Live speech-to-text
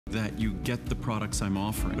that you get the products I'm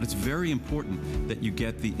offering. But it's very important that you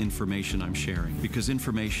get the information I'm sharing, because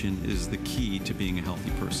information is the key to being a healthy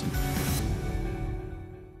person.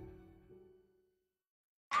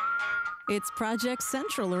 It's Project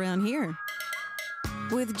Central around here.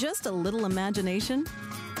 With just a little imagination,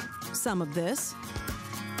 some of this,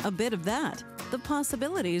 a bit of that, the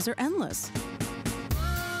possibilities are endless.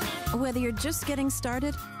 Whether you're just getting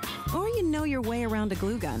started or you know your way around a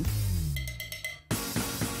glue gun,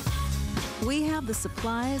 we have the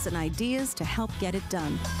supplies and ideas to help get it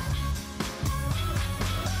done.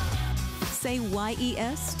 Say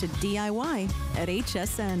YES to DIY at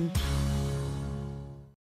HSN.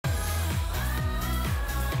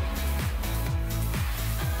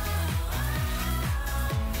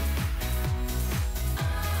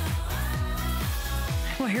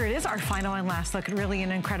 Well, here it is, our final and last look at really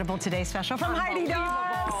an incredible Today Special from Heidi Daus.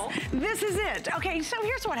 This is it. Okay, so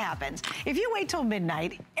here's what happens. If you wait till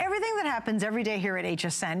midnight, everything that happens every day here at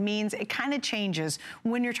HSN means it kind of changes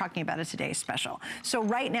when you're talking about a Today Special. So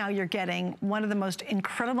right now you're getting one of the most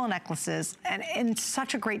incredible necklaces and in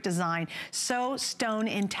such a great design, so stone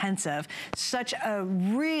intensive, such a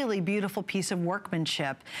really beautiful piece of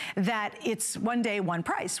workmanship that it's one day, one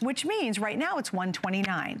price, which means right now it's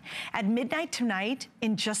 $129. At midnight tonight,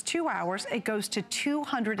 in just 2 hours, it goes to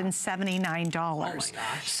 $279. Oh my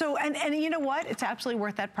gosh. So, and you know what? It's absolutely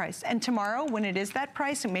worth that price. And tomorrow, when it is that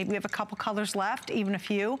price, and maybe we have a couple colors left, even a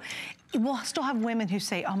few, we'll still have women who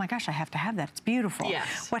say, oh my gosh, I have to have that, it's beautiful.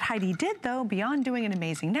 Yes. What Heidi did though, beyond doing an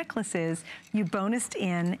amazing necklace, is you bonused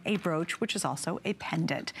in a brooch, which is also a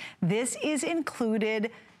pendant. This is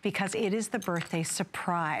included because it is the birthday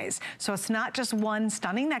surprise. So it's not just one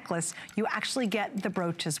stunning necklace, you actually get the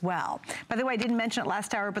brooch as well. By the way, I didn't mention it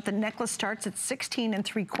last hour, but the necklace starts at 16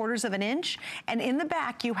 3/4 of an inch, and in the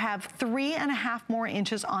back you have 3.5 more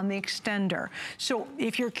inches on the extender. So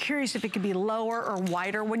if you're curious if it could be lower or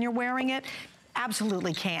wider when you're wearing it,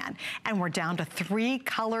 absolutely can. And we're down to 3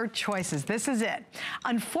 color choices. This is it.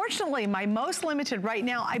 Unfortunately, my most limited right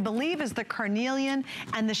now, I believe, is the carnelian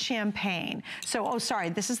and the champagne. So, oh, sorry,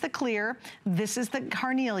 this is the clear, this is the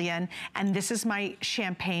carnelian, and this is my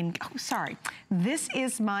champagne. Oh, sorry. This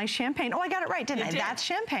is my champagne. Oh, I got it right, didn't I? That's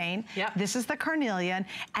champagne. Yep. This is the carnelian,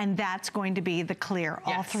 and that's going to be the clear.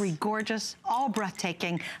 Yes. All 3 gorgeous, all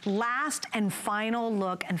breathtaking. Last and final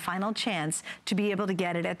look and final chance to be able to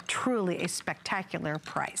get it at truly a spectacular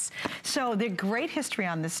price. So the great history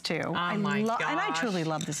on this too. Oh my gosh. And I truly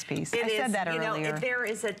love this piece. I said that earlier. There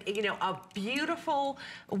is a beautiful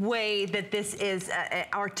way that this is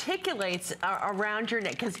articulates around your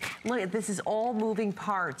neck, because look, this is all moving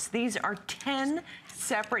parts. These are 10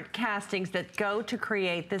 separate castings that go to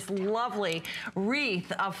create this lovely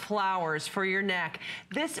wreath of flowers for your neck.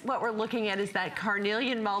 This, what we're looking at, is that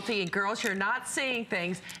carnelian multi. And girls, you're not seeing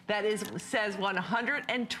things. That says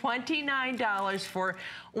 $129 for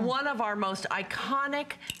one of our most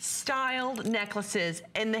iconic styled necklaces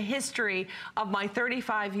in the history of my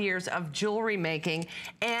 35 years of jewelry making.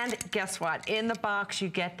 And guess what? In the box, you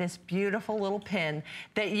get this beautiful little pin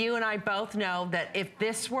that you and I both know that if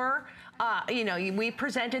this were we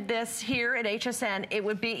presented this here at HSN, it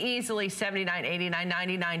would be easily $79, $89,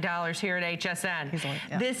 $99 here at HSN. Easily,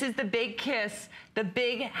 yeah. This is the big kiss, the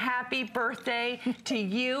big happy birthday to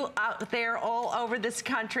you out there all over this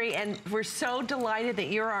country, and we're so delighted that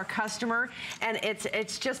you're our customer, and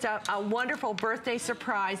it's just a wonderful birthday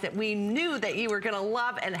surprise that we knew that you were gonna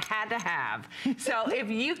love and had to have. So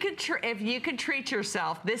if you could treat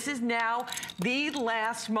yourself, this is now the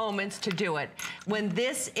last moments to do it. When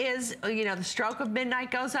this is, the stroke of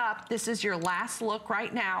midnight goes up, this is your last look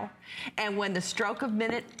right now. And when the stroke of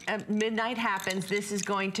midnight happens, this is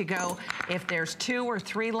going to go, if there's 2 or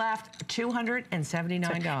 3 left,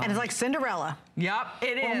 $279. And it's like Cinderella. Yep,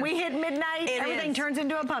 it is. When we hit midnight, everything turns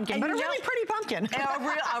into a pumpkin. And but a really pretty pumpkin.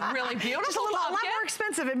 A really beautiful Just a lot more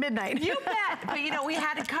expensive at midnight. You bet. But we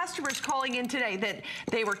had customers calling in today that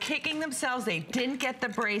they were kicking themselves. They didn't get the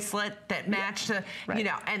bracelet that matched the,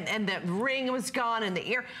 and the ring was gone and the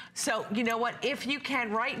ear. So you know what? If you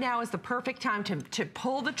can, right now is the perfect time to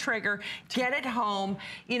pull the trigger, get it home.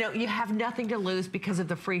 You have nothing to lose because of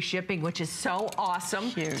the free shipping, which is so awesome.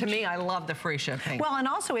 Huge. To me, I love the free shipping. Well, and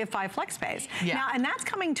also we have 5 flex pays. Yeah. Now, and that's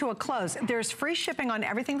coming to a close. There's free shipping on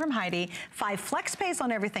everything from Heidi, 5 flex pays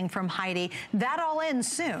on everything from Heidi. That all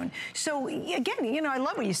ends soon. So again, you know, I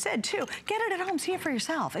love what you said too. Get it at home, see it for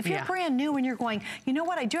yourself. If you're brand new and you're going, you know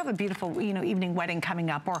what, I do have a beautiful, you know, evening wedding coming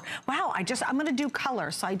up, or wow, I'm gonna do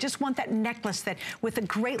color, so I just want that necklace that with a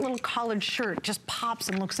great little collared shirt just pops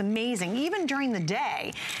and looks amazing, even during the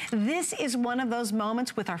day. This is one of those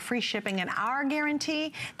moments with our free shipping and our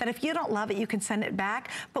guarantee that if you don't love it, you can send it back.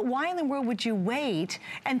 But why in the world would you wait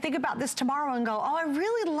and think about this tomorrow and go, oh, I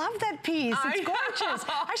really love that piece. It's gorgeous.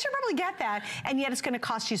 I should probably get that. And yet it's going to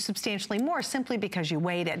cost you substantially more simply because you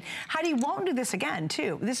waited. Heidi won't do this again,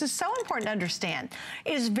 too. This is so important to understand.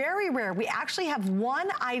 It is very rare. We actually have one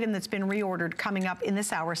item that's been reordered coming up in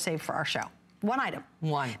this hour saved for our show. One item.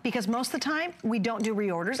 One. Because most of the time, we don't do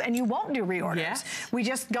reorders, and you won't do reorders. Yes. We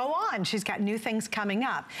just go on. She's got new things coming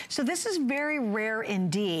up. So this is very rare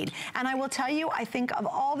indeed. And I will tell you, I think of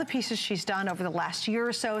all the pieces she's done over the last year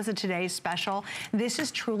or so as a Today's Special, this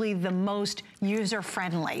is truly the most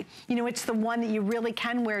user-friendly. You know, it's the one that you really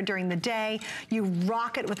can wear during the day. You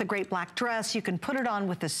rock it with a great black dress. You can put it on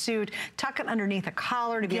with a suit, tuck it underneath a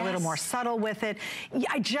collar to be a little more subtle with it.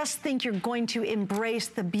 I just think you're going to embrace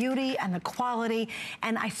the beauty and the quality.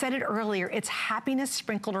 And I said it earlier, it's happiness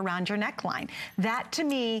sprinkled around your neckline. That, to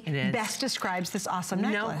me, best describes this awesome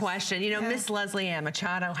necklace. No question. You know, Miss Leslie Ann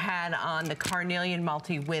Machado had on the carnelian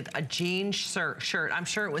multi with a jean shirt. I'm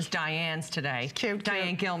sure it was Diane's today. Cute,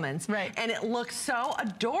 Diane Gilman's. Right. And it looks so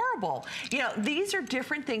adorable. You know, these are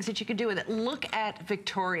different things that you can do with it. Look at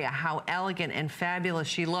Victoria, how elegant and fabulous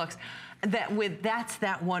she looks. That's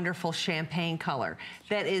that wonderful champagne color.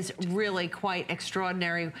 That is really quite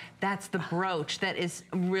extraordinary. That's the brooch. That is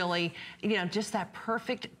really, you know, just that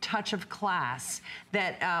perfect touch of class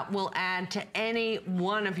that will add to any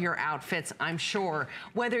one of your outfits, I'm sure.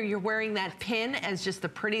 Whether you're wearing that pin as just a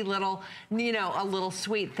pretty little, you know, a little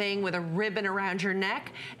sweet thing with a ribbon around your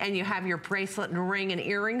neck, and you have your bracelet and ring and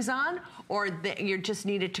earrings on, or you just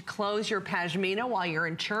needed to close your pashmina while you're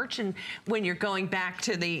in church, and when you're going back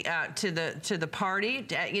to the party,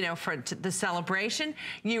 you know, for the celebration,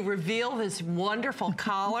 you reveal this wonderful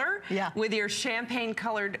collar with your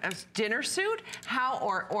champagne-colored dinner suit,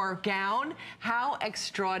 or gown. How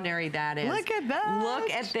extraordinary that is! Look at that!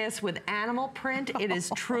 Look at this with animal print. It is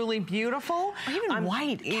truly beautiful. Even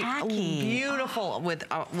white, khaki. Beautiful with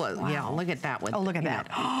yeah. Look at that one. Oh, look at that!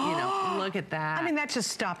 You know, look at that. I mean, that's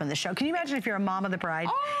just stopping the show. Can you imagine if you're a mom of the bride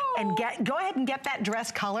and go ahead and get that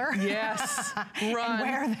dress color? Yes, and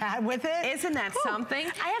wear that with it. Isn't that something?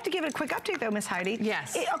 I have to give it a quick update though, Miss Heidi.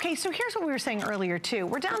 Yes. Okay, so here's what we were saying earlier too.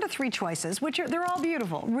 We're down to 3 choices, which they're all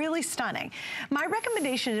beautiful, really stunning. My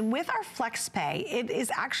recommendation with our flex pay, it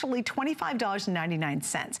is actually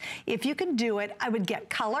 $25.99. If you can do it, I would get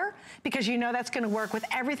color, because you know that's going to work with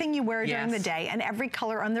everything you wear during the day and every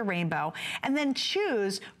color on the rainbow. And then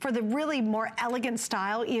choose for the really more elegant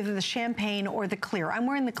style, either the champagne or the clear. I'm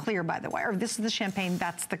wearing the clear, by the way, or this is the champagne,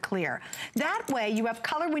 that's the clear. That way you have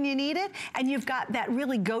color when you need it, and you've got that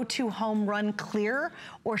really go-to home run clear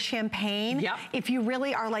or champagne. Yep. If you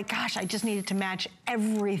really are like, gosh, I just needed to match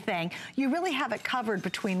everything, you really have it covered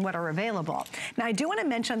between what are available. Now, I do want to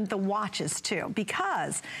mention the watches too,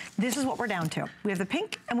 because this is what we're down to. We have the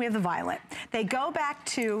pink and we have the violet. They go back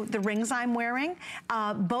to the rings I'm wearing.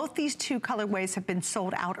 Both these 2 colorways have been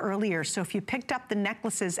sold out earlier, so if you picked up the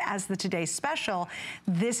necklaces as the Today's Special,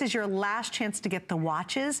 this is your last chance to get the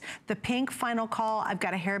watches. The pink, final call. I've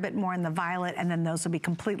got a hair bit more in the violet, and then those will be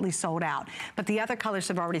completely sold out. But the other colors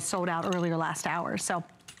have already sold out earlier last hour. So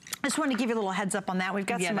I just wanted to give you a little heads up on that. We've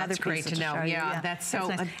got some other pieces to know. show you. That's so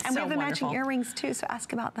nice. And we have the matching earrings too, so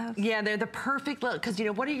ask about those. Yeah, they're the perfect look, because you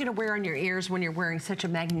know, what are you going to wear on your ears when you're wearing such a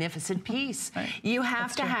magnificent piece? You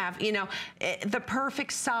have to have, you know, the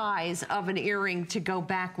perfect size of an earring to go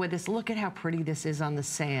back with this. Look at how pretty this is on the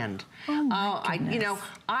sand. Oh my goodness. You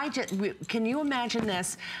know, can you imagine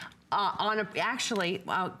this? Actually,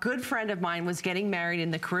 a good friend of mine was getting married in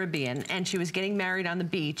the Caribbean, and she was getting married on the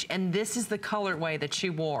beach, and this is the colorway that she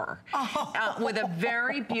wore. With a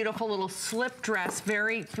very beautiful little slip dress,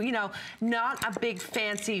 very, you know, not a big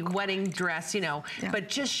fancy wedding dress, you know, but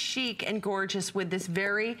just chic and gorgeous with this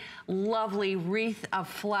very lovely wreath of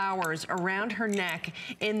flowers around her neck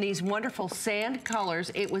in these wonderful sand colors.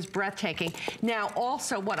 It was breathtaking. Now,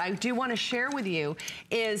 also, what I do want to share with you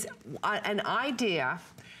is an idea.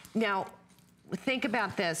 Now, think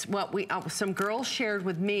about this. What some girls shared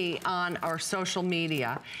with me on our social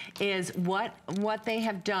media is what they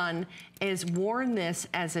have done is worn this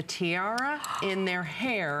as a tiara in their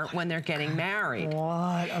hair when they're getting married.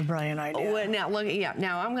 What a brilliant idea. Now, look,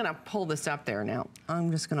 now I'm going to pull this up there now.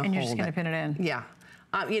 I'm just going to hold it. And you're just going to pin it in. Yeah.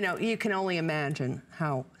 You know, you can only imagine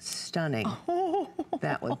how stunning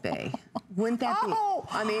that would be. Wouldn't that be?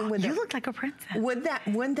 I mean, you look like a princess.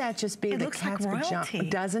 Wouldn't that just be the cat's pajama?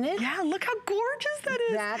 Doesn't it? Yeah, look how gorgeous that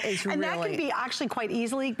is. That is and really. And that can be actually quite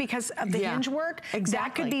easily because of the hinge work. Exactly.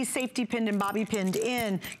 That could be safety pinned and bobby pinned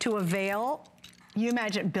in to a veil. You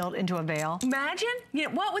imagine it built into a veil? Imagine, you know,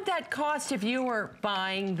 what would that cost if you were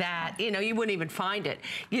buying that? You know, you wouldn't even find it.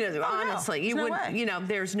 You know, honestly, you wouldn't, you know,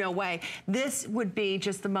 there's no way. This would be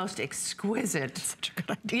just the most exquisite. Such a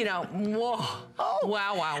good idea. You know, whoa. Wow,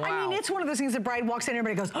 wow, wow. I mean, it's one of those things that bride walks in and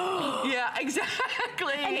everybody goes, oh. Yeah,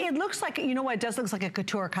 exactly. And it looks like, you know what, it does look like a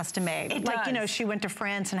couture custom made. It like, does. you know, she went to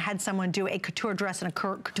France and had someone do a couture dress and a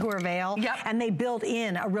couture veil. Yep. And they built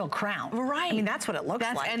in a real crown. Right. I mean, that's what it looks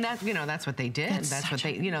like. And that's, you know, that's what they did. That's what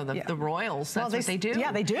they, you know, the royals, that's what they do.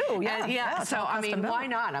 Yeah, they do. Yeah, yeah. So, I mean, why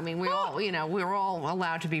not? I mean, we all, you know, we're all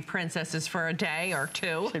allowed to be princesses for a day or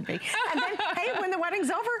two. Should be. And then, hey, when the wedding's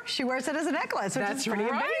over, she wears it as a necklace, which is pretty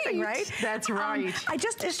amazing, right? That's right. I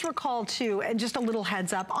just recalled, too, and just a little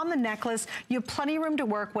heads up, on the necklace, you have plenty of room to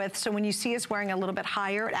work with, so when you see us wearing a little bit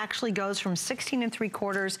higher, it actually goes from 16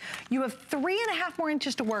 3/4. You have 3.5 more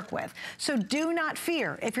inches to work with. So do not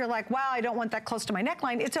fear. If you're like, wow, I don't want that close to my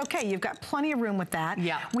neckline, it's okay. You've got plenty of room with that.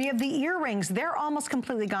 Yeah. We have the earrings. They're almost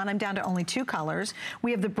completely gone. I'm down to only 2 colors.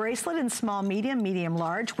 We have the bracelet in small, medium,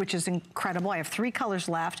 large, which is incredible. I have 3 colors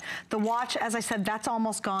left. The watch, as I said, that's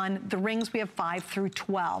almost gone. The rings, we have 5 through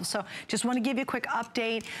 12. So just want to give you a quick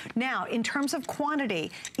update. Now, in terms of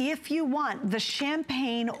quantity, if you want the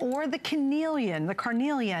champagne or the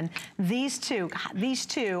carnelian, these two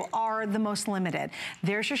are the most limited.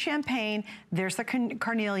 There's your champagne, there's the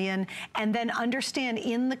carnelian, and then understand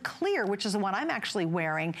in the clear, which is the one I'm actually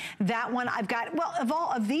wearing, that one I've got, well, of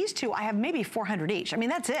all of these two, I have maybe 400 each. I mean,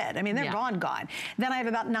 that's it. I mean, they're gone. Then I have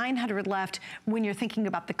about 900 left when you're thinking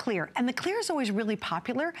about the clear. And the clear is always really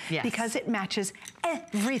popular because it matches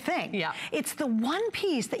everything. Yeah. It's the one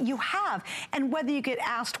piece that you have. And whether you get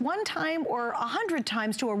asked 1 time or 100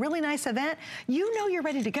 times to a really nice event, you know you're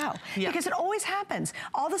ready to go. Because it always happens.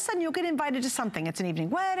 All of a sudden, you'll get invited to something. It's an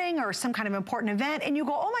evening wedding or some kind of important event, and you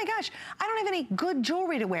go, oh my gosh, I don't have any good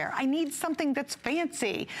jewelry to wear. I need something that's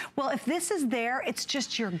fancy. Well, if this is there, it's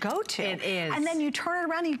just your go-to. It is. And then you turn it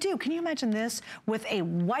around and you do. Can you imagine this with a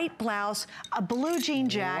white blouse, a blue jean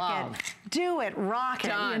jacket? Do it, rock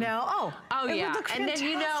it, you know? Oh yeah. Would look and fantastic. then,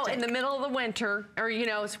 you know, in the middle of the winter, or, you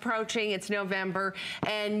know, it's approaching, it's November,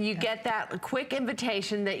 and you get that quick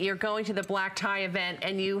invitation that you're going to the black tie event,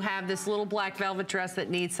 and you have this little black velvet dress that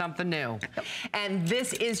needs something new. And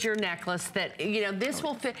this is your necklace that, you know, this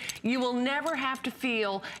will fit. You will never have to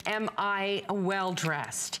feel, am I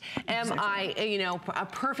well-dressed? Am I, you know,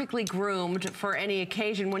 perfectly groomed for any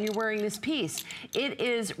occasion when you're wearing this piece? It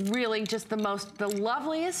is really just the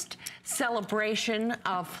loveliest celebration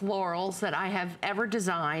of florals that I have ever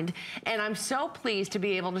designed. And I'm so pleased to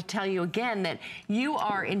be able to tell you again that you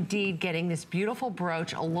are indeed getting this beautiful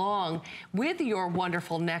brooch along with your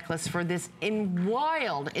wonderful necklace for this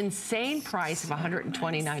wild, insane price of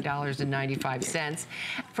 $129.95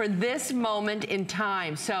 for this moment in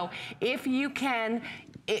time. So if you can,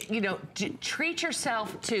 you know, treat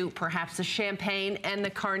yourself to perhaps the champagne and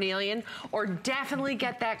the carnelian, or definitely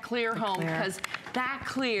get that clear home, because that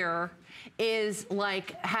clear is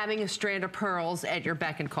like having a strand of pearls at your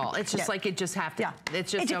beck and call. It's just like, it just have to,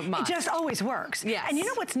 it's just a must. It just always works. Yes. And you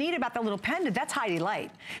know what's neat about the little pendant? That's Heidi Light.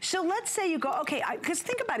 So let's say you go, okay, because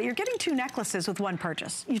think about it, you're getting 2 necklaces with 1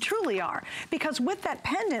 purchase. You truly are. Because with that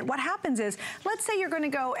pendant, what happens is, let's say you're gonna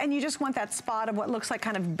go and you just want that spot of what looks like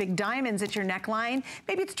kind of big diamonds at your neckline.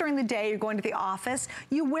 Maybe it's during the day, you're going to the office.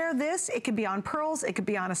 You wear this, it could be on pearls, it could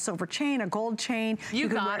be on a silver chain, a gold chain. You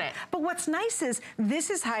got it. But what's nice is, this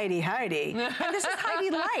is Heidi. And this is Heidi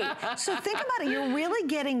Light. So think about it, you're really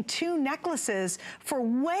getting 2 necklaces for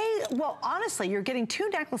well, honestly, you're getting 2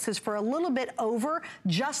 necklaces for a little bit over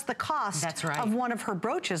just the cost of one of her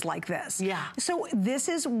brooches like this. Yeah. So this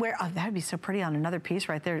is where, that would be so pretty on another piece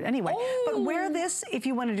right there. Anyway, but wear this if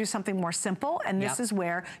you want to do something more simple, and this is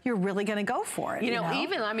where you're really going to go for it. You know,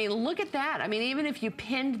 even, I mean, look at that. I mean, even if you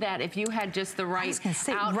pinned that, if you had just the right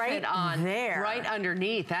outfit on there, right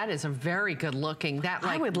underneath, that is a very good looking. That,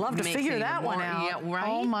 like, I would love to figure that one out. Yeah, right?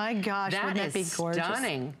 Oh my gosh, wouldn't that be gorgeous?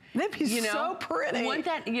 Stunning. That'd be so pretty. Wouldn't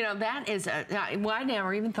that, you know, that is, well, I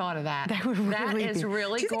never even thought of that. That would really is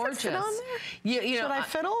really Do you think gorgeous. I'd fit on there? You know, Should I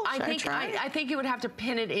fiddle? I think you would have to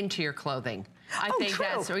pin it into your clothing. I think true.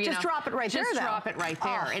 that's, you just know, drop it right there, Just drop it right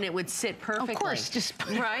there, and it would sit perfectly. Of course, just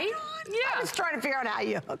right? I was trying to figure out how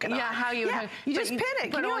you hook it on. Yeah, how you you just pin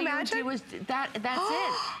it. Can you imagine? All you do is that's it.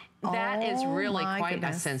 That is really quite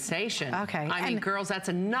a sensation. Okay. I mean, girls, that's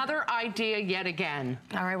another idea yet again.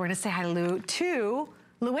 All right, we're gonna say hi to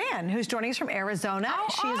Luann, who's joining us from Arizona. Oh,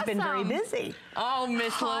 she has been very busy. Oh,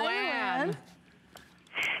 Miss Luann.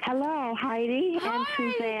 Hello, Heidi and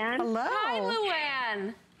Suzanne. Hello. Hi,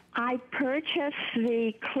 Luann. I purchased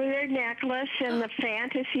the clear necklace in the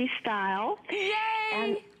fantasy style. Yay!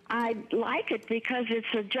 And I like it because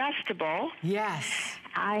it's adjustable. Yes.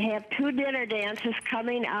 I have 2 dinner dances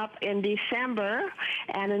coming up in December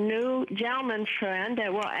and a new gentleman friend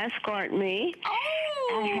that will escort me.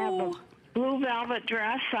 Oh! I have a blue velvet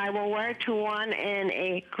dress I will wear to one and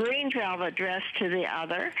a green velvet dress to the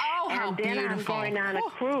other. Oh, how and then beautiful. I'm going on a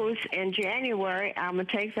cruise in January. I'm going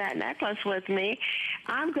to take that necklace with me.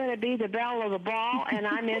 I'm going to be the belle of the ball, and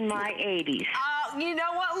I'm in my 80s. You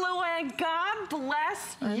know what, Luann? God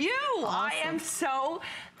bless you. Awesome. I am so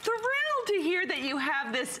thrilled to hear that you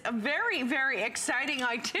have this very, very exciting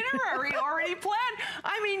itinerary already planned.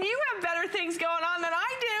 I mean, you have better things going on than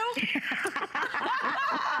I do.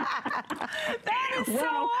 That is so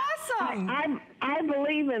awesome. I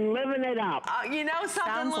believe in living it up. You know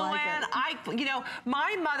something, Sounds Luann? like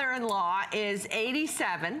My mother-in-law is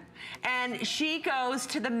 87, and she goes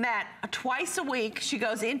to the Met twice a week. She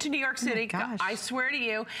goes into New York City. gosh. I swear to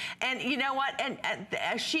you. And you know what? And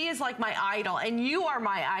she is like my idol, and you are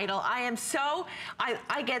my idol. I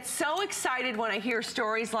get so excited when I hear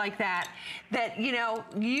stories like that,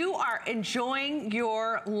 you are enjoying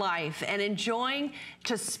your life and enjoying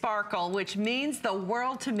to sparkle, which means the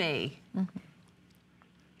world to me. Mm-hmm.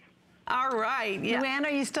 All right. Yeah. Luann, are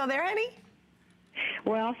you still there, honey?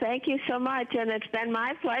 Well, thank you so much, and it's been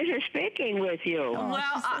my pleasure speaking with you.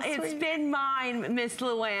 Well, it's been mine, Miss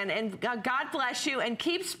Luann, and God bless you, and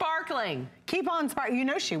keep sparkling. Keep on sparkling. You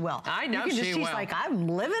know she will. I know she will. She's like, I'm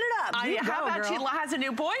living it up. How about she has a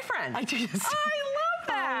new boyfriend? I just. I love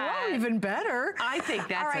that. Oh, even better. I think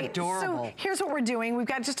that's All right, adorable. So here's what we're doing. We've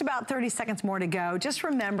got just about 30 seconds more to go. Just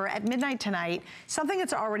remember, at midnight tonight, something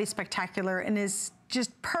that's already spectacular and is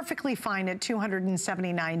just perfectly fine at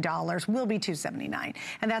 $279 will be $279,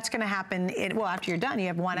 and that's going to happen. After you're done, you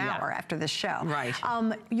have 1 hour after the show. Right.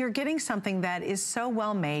 You're getting something that is so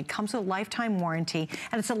well made, comes with a lifetime warranty,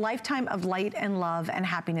 and it's a lifetime of light and love and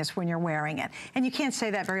happiness when you're wearing it. And you can't say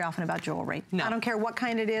that very often about jewelry. No. I don't care what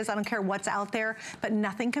kind it is. I don't care what's out there, but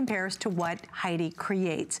nothing compares to what Heidi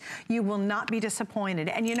creates. You will not be disappointed.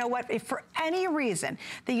 And you know what? If for any reason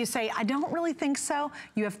that you say, I don't really think so,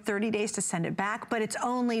 you have 30 days to send it back, but it's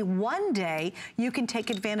only 1 day, you can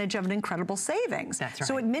take advantage of an incredible savings. That's right.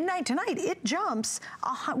 So at midnight tonight, it jumps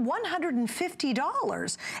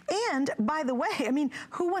 $150. And by the way, I mean,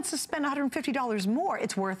 who wants to spend $150 more?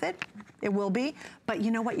 It's worth it. It will be. But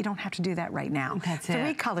you know what? You don't have to do that right now. That's it.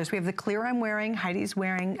 3 colors. We have the clear I'm wearing, Heidi's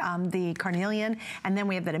wearing the carnelian, and then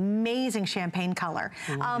we have that amazing champagne color.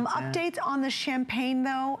 Updates on the champagne,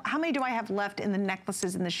 though. How many do I have left in the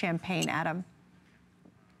necklaces in the champagne, Adam?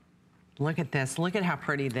 Look at this. Look at how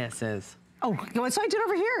pretty this is. Oh, so I did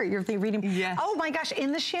over here. You're reading. Yes. Oh my gosh,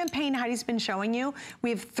 in the champagne Heidi's been showing you,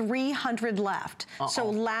 we have 300 left. So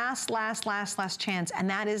last chance, and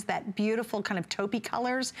that is that beautiful kind of taupey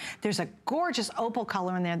colors. There's a gorgeous opal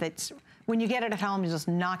color in there that's, when you get it at home, you just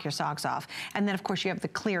knock your socks off. And then of course you have the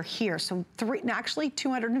clear here. So actually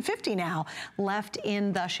 250 now left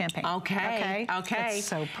in the champagne. Okay. That's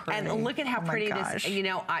so pretty. And look at how pretty this,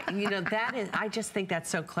 that is, I just think that's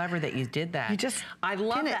so clever that you did that. You just I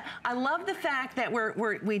love pin that. it. I love the fact that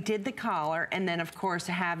we did the collar, and then of course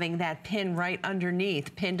having that pin right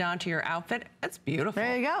underneath, pinned onto your outfit. That's beautiful.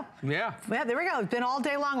 There you go. Yeah. Yeah, there we go. It's been all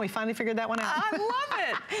day long. We finally figured that one out. I love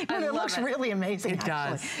it. It looks really amazing, It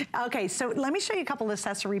actually. does. Okay, so let me show you a couple of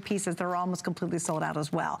accessory pieces that are almost completely sold out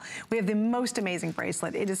as well. We have the most amazing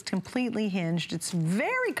bracelet. It is completely hinged. It's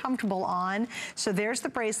very comfortable on. So there's the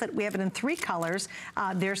bracelet. We have it in 3 colors.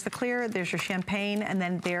 There's the clear, there's your champagne, and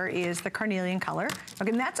then there is the carnelian color.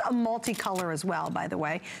 Okay, and that's a multicolor as well, by the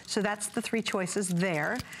way. So that's the 3 choices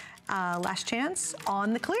there. Last chance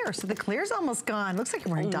on the clear. So the clear's almost gone. Looks like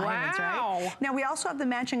you're wearing diamonds, right? Now we also have the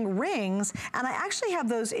matching rings, and I actually have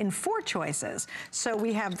those in 4 choices. So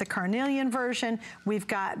we have the carnelian version, we've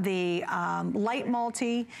got the light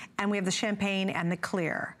multi, and we have the champagne and the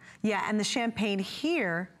clear. Yeah, and the champagne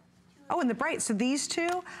here, and the bright. So these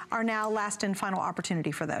 2 are now last and final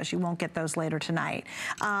opportunity for those. You won't get those later tonight.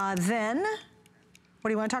 Then, what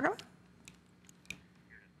do you want to talk about?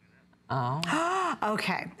 Oh.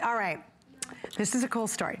 Okay, all right. This is a cool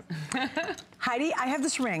story. Heidi, I have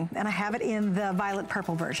this ring, and I have it in the violet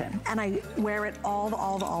purple version, and I wear it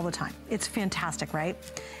all the time. It's fantastic, right?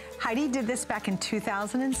 Heidi did this back in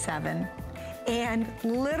 2007, And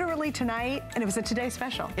literally tonight, and it was a Today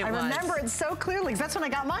special. I remember it so clearly, because that's when I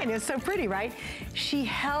got mine. It's so pretty, right? She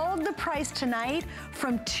held the price tonight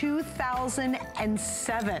from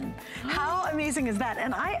 2007. How amazing is that?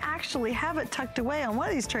 And I actually have it tucked away on one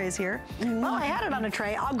of these trays here. Well, I had it on a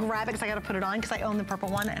tray. I'll grab it because I got to put it on because I own the purple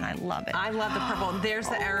one and I love it. I love the purple. There's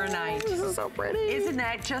the Aeronite. This is so pretty. Isn't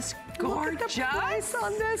that just gorgeous? Look at the price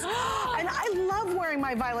on this. And I love wearing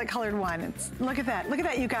my violet colored one. Look at that. Look at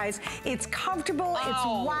that, you guys. It's comfortable. It's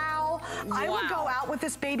wow. I would go out with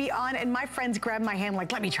this baby on and my friends grab my hand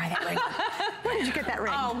like, let me try that ring. Where did you get that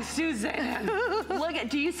ring? Oh, Suzanne. Look at,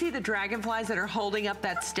 do you see the dragonflies that are holding up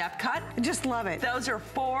that step cut? I just love it. Those are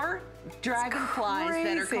 4 dragonflies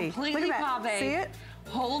that are completely pave,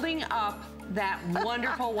 holding up that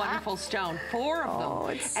wonderful, wonderful stone. 4 of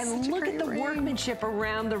them. And look at the workmanship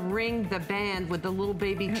around the ring, the band with the little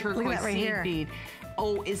baby turquoise seed bead.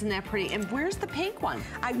 Oh, isn't that pretty? And where's the pink one?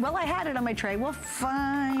 Well, I had it on my tray. We'll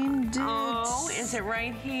find it. Oh, is it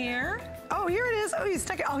right here? Oh, here it is. Oh, you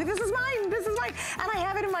stuck it. Oh, this is mine. This is mine. And I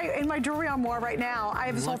have it in my jewelry armoire right now. I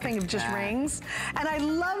have this whole thing of just rings. And I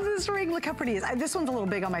love this ring. Look how pretty it is. This one's a little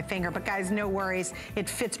big on my finger, but guys, no worries. It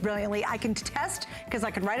fits brilliantly. I can test because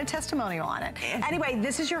I can write a testimonial on it. Anyway,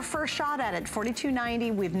 this is your first shot at it.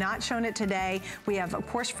 $42.90. We've not shown it today. We have, of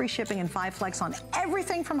course, free shipping and 5 flex on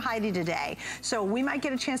everything from Heidi today. So we might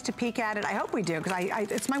get a chance to peek at it. I hope we do because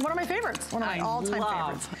it's one of my favorites. One of my all-time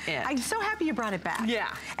favorites. I'm so happy you brought it back. Yeah.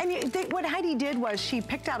 And what Heidi did was she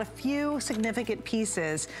picked out a few significant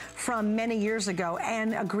pieces from many years ago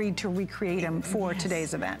and agreed to recreate them for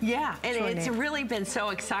today's event. Yeah, and it's really been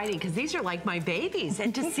so exciting because these are like my babies,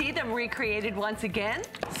 and to see them recreated once again,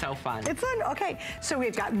 so fun. It's fun. Okay, so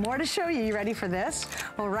we've got more to show you. You ready for this?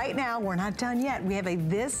 Well, right now, we're not done yet. We have a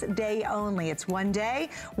this day only. It's one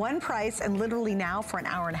day, one price, and literally now for an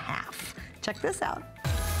hour and a half. Check this out.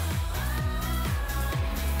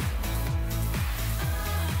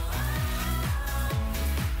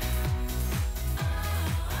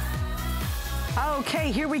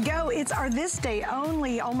 Okay, here we go. It's our this day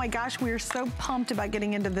only. Oh my gosh, we are so pumped about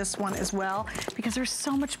getting into this one as well because there's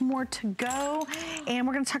so much more to go. And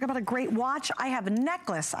we're gonna talk about a great watch. I have a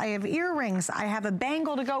necklace, I have earrings, I have a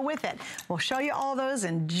bangle to go with it. We'll show you all those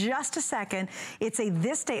in just a second. It's a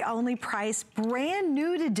this day only price, brand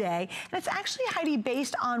new today. And it's actually, Heidi,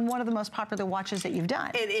 based on one of the most popular watches that you've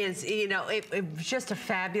done. It is, you know, it's just a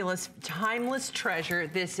fabulous, timeless treasure.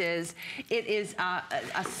 This is, it is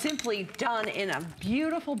simply done in a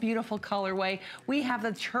beautiful, beautiful colorway. We have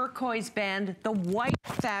the turquoise band, the white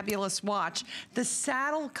fabulous watch, the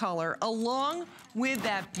saddle color, along with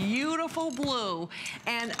that beautiful blue.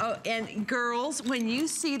 And girls, when you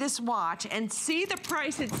see this watch and see the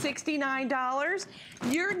price at $69,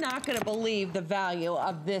 you're not gonna believe the value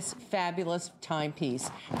of this fabulous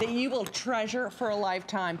timepiece that you will treasure for a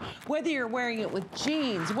lifetime. Whether you're wearing it with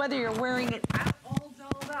jeans, whether you're wearing it out all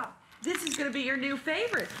dolled up, this is gonna be your new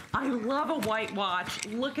favorite. I love a white watch.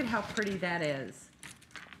 Look at how pretty that is.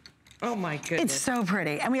 Oh my goodness. It's so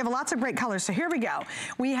pretty. And we have lots of great colors. So here we go.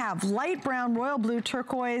 We have light brown, royal blue,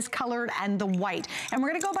 turquoise colored, and the white. And we're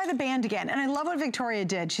gonna go by the band again. And I love what Victoria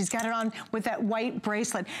did. She's got it on with that white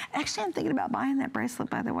bracelet. Actually, I'm thinking about buying that bracelet,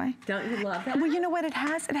 by the way. Don't you love that? Well, you know what it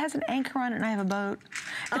has? It has an anchor on it and I have a boat.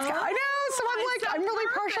 I know, so I'm really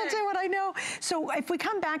partial to it, I know. So if we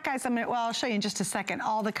come back, guys, I'll show you in just a second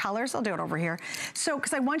all the colors. I'll do it over here. So,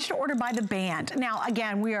 because I want you to order by the band. Now,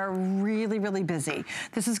 again, we are really, really busy.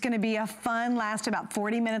 This is gonna be a fun last about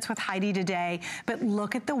 40 minutes with Heidi today, but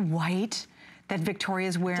look at the white that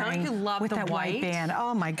Victoria's wearing. Don't you love with the that white band.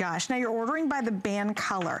 Oh my gosh. Now you're ordering by the band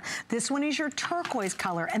color. This one is your turquoise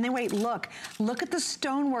color. And then wait, look at the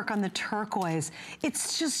stonework on the turquoise.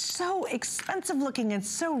 It's just so expensive looking and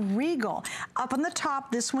so regal. Up on the top,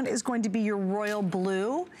 this one is going to be your royal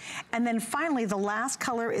blue. And then finally, the last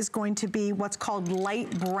color is going to be what's called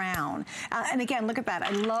light brown. And again, look at that.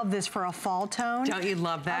 I love this for a fall tone. Don't you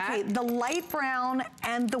love that? Okay, the light brown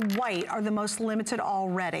and the white are the most limited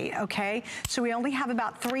already, okay? So we only have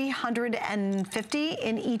about 350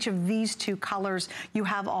 in each of these two colors. You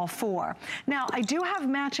have all 4. Now, I do have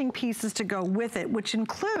matching pieces to go with it, which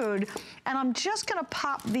include, and I'm just gonna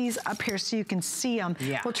pop these up here so you can see them.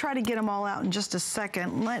 Yeah. We'll try to get them all out in just a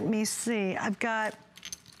second. Let me see. I've got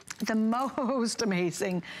the most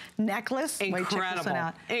amazing necklace. Incredible. Wait, check this one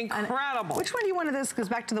out. Incredible. Which one do you want of this? Goes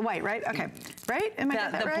back to the white, right? Okay. Right? Am I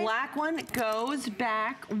got that right? The black one goes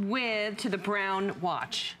back to the brown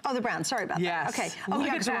watch. Oh, the brown. Sorry about that. Okay. Oh,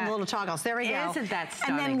 yeah, because we're on the little toggles. There we go. Isn't that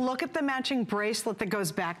stunning? And then look at the matching bracelet that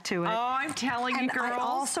goes back to it. Oh, I'm telling you, girls. I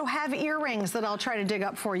also have earrings that I'll try to dig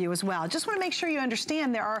up for you as well. Just want to make sure you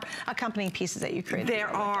understand there are accompanying pieces that you created. There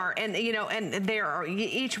are, and you know, and there are.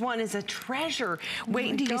 Each one is a treasure.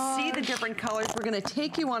 Wait until you see the different colors. We're going to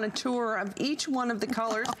take you on a tour of each one of the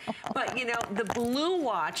colors. But you know, the blue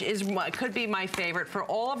watch could be my favorite for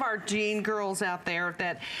all of our jean girls out there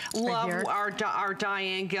that love our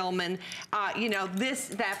Diane Gilman. You know,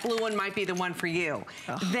 that blue one might be the one for you.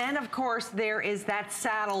 Then, of course, there is that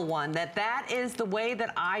saddle one. That is the way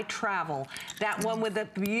that I travel. That one with the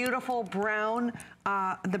beautiful brown,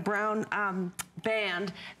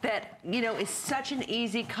 band that, you know, is such an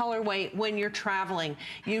easy colorway when you're traveling.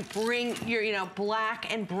 You bring your, you know,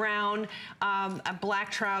 black and brown,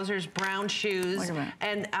 black trousers, brown shoes,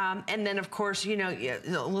 and then of course, you know,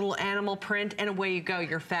 a little animal print, and away you go.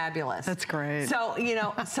 You're fabulous. That's great. So, you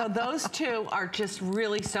know, so those two are just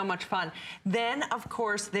really so much fun. Then, of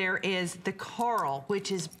course, there is the coral,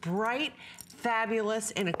 which is bright,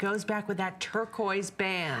 fabulous, and it goes back with that turquoise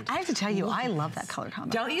band. I have to tell you, I love that color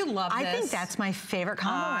combo. Don't you love this? I think that's my favorite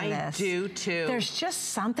combo in this. I do too. There's just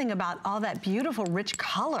something about all that beautiful, rich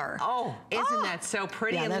color. Oh, isn't that so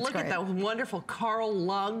pretty? Yeah, and look at the wonderful coral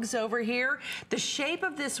lugs over here. The shape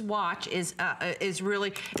of this watch is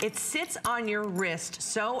really, it sits on your wrist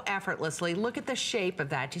so effortlessly. Look at the shape of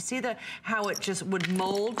that. You see how it just would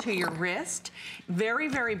mold to your wrist? Very,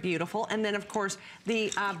 very beautiful. And then, of course,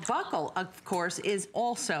 the buckle, of course, is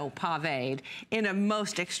also pavéed in a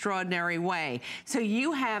most extraordinary way. So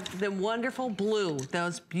you have the wonderful blue,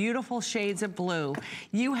 those beautiful shades of blue.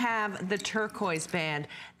 You have the turquoise band,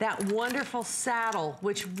 that wonderful saddle,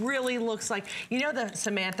 which really looks like, you know, the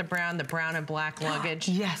Samantha Brown, the brown and black luggage?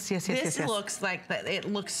 Yes. This looks like,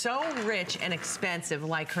 it looks so rich and expensive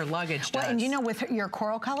like her luggage does. Well, and you know, with your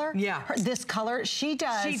coral color, this color, she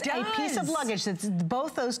does a piece of luggage that's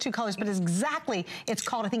both those two colors, but it's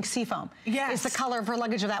called, I think, seafoam. Yes. It's the color of her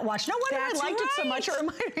luggage of that watch. No wonder I liked it so much. It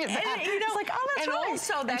reminded me of that. And, you know, it's like, oh, that's right. And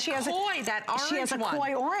also that koi, that orange one. She has a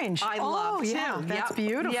koi orange. I love too. Yeah, that's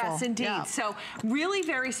beautiful. Yes, indeed. Yep. So really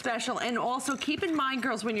very special. And also keep in mind,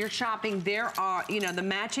 girls, when you're shopping, there are, you know, the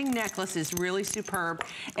matching necklace is really superb.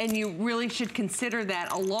 And you really should consider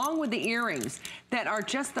that along with the earrings that are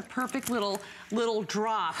just the perfect little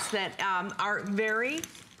drops that are very,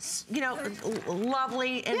 you know,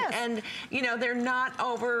 lovely, and you know, they're not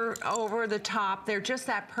over the top. They're just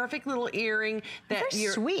that perfect little earring that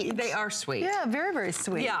they're sweet. They are sweet. Yeah, very, very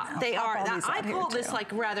sweet. Yeah, they are. I call this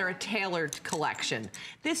like rather a tailored collection.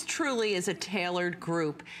 This truly is a tailored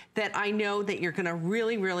group that I know that you're going to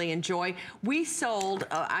really, really enjoy. We sold,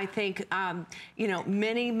 I think, you know,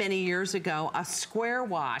 many years ago, a square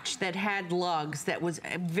watch that had lugs that was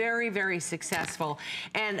very, very successful,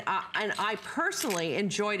 and I personally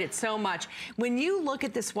enjoyed it so much. When you look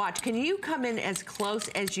at this watch, can you come in as close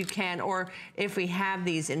as you can, or if we have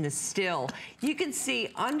these in the still, you can see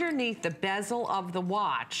underneath the bezel of the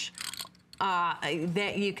watch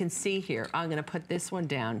that you can see here. I'm going to put this one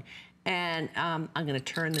down, and I'm going to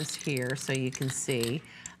turn this here so you can see.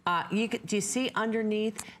 Do you see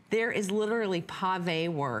underneath? There is literally pavé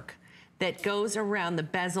work that goes around the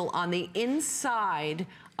bezel on the inside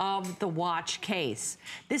of the watch case.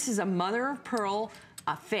 This is a mother of pearl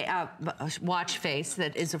watch face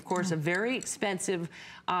that is, of course, a very expensive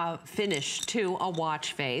finish to a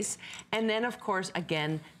watch face. And then, of course,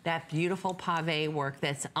 again, that beautiful pavé work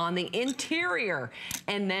that's on the interior.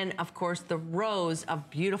 And then, of course, the rows of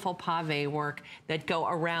beautiful pavé work that go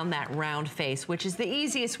around that round face, which is the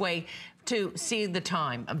easiest way to see the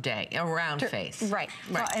time of day, a round face. Right.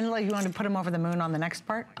 Well, and like, you want to put them over the moon on the next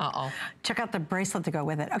part? Check out the bracelet to go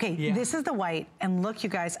with it. Okay, this is the white, and look, you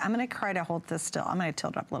guys, I'm going to try to hold this still. I'm going to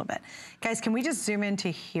tilt it up a little bit. Guys, can we just zoom into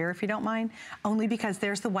here if you don't mind? Only because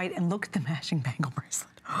there's the white, and look at the matching bangle bracelet.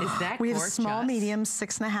 Is that we gorgeous? have small, medium,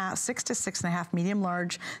 6.5, 6 to 6.5, medium,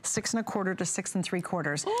 large, 6 1/4 to 6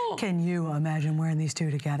 3/4. Oh. Can you imagine wearing these two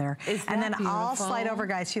together? Is that and then beautiful? I'll slide over,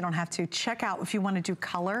 guys, so you don't have to. Check out if you want to do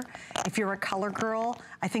color. If you're a color girl,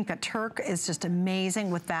 I think that Turk is just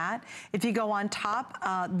amazing with that. If you go on top,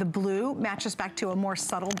 the blue matches back to a more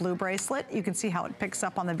subtle blue bracelet. You can see how it picks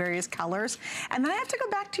up on the various colors. And then I have to go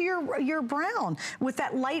back to your brown. With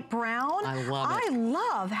that light brown, I love it. I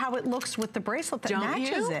love how it looks with the bracelet that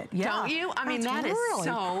matches is it? Yeah. Don't you? I mean, that is really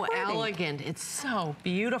so pretty. elegant. It's so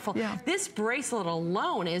beautiful. Yeah. This bracelet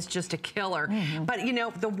alone is just a killer. But you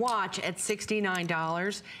know, the watch at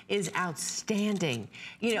 $69 is outstanding.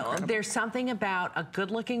 You know, there's something about a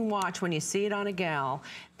good-looking watch when you see it on a gal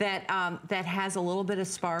that that has a little bit of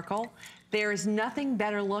sparkle. There is nothing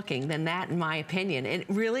better looking than that, in my opinion. It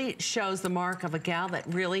really shows the mark of a gal that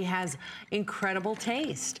really has incredible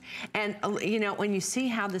taste. And, you know, when you see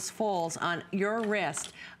how this falls on your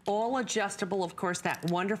wrist, all adjustable, of course, that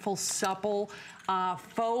wonderful, supple,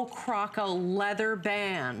 faux croco leather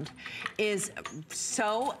band is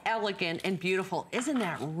so elegant and beautiful. Isn't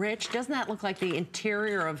that rich? Doesn't that look like the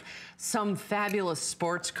interior of some fabulous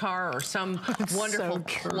sports car or some wonderful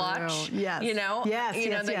clutch? Yes. You know? Yes, you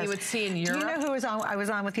know, that you would see in Europe. Do you know who I was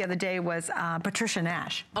on with the other day was Patricia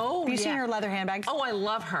Nash. Oh, have you seen her leather handbags? Oh, I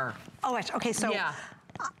love her. Oh, okay, so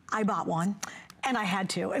I bought one. And I had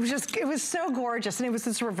to. It was so gorgeous. And it was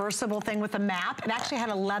this reversible thing with a map. It actually had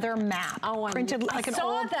a leather map printed like an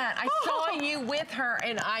old. I saw that. I saw you with her,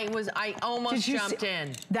 and I almost jumped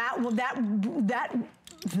in.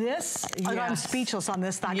 I'm speechless on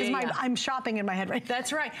this thought because I'm shopping in my head right now.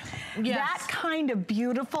 That's right. Yes. That kind of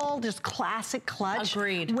beautiful, just classic clutch.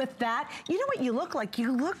 Agreed. With that, you know what you look like?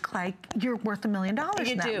 You look like you're worth $1 million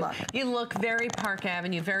in that look. You look very Park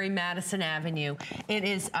Avenue, very Madison Avenue. It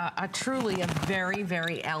is truly a very,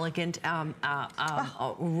 very elegant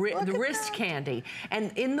wrist candy.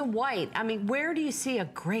 And in the white, I mean, where do you see a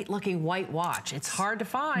great looking white watch? It's hard to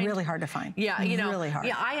find. Really hard to find. Yeah, you know. Really hard.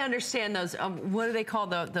 Yeah, I understand those. What do they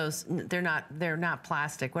call those? They're not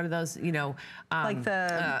plastic. What are those? You know, like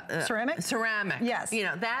the ceramic. Ceramic. Yes. You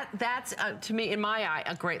know that's to me, in my eye,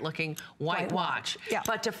 a great looking white watch. Yeah.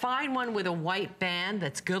 But to find one with a white band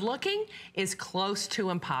that's good looking is close to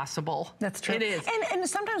impossible. That's true. It is. And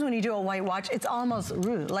sometimes when you do a white watch, it's almost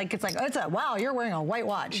like wow, you're wearing a white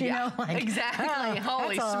watch. You know, like exactly.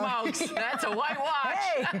 Holy smokes, that's a white watch.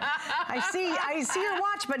 Hey, I see your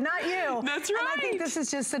watch, but not you. That's right. And I think this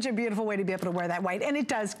is just such a beautiful way to be able to wear that white. And it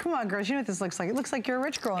does. Come on, girls. You know what this looks like? It looks like you're a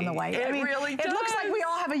rich girl in the white. It really does. It looks like we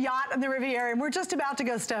all have a yacht on the Riviera, and we're just about to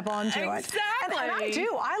go step onto it. Exactly. And I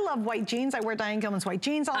do. I love white jeans. I wear Diane Gilman's white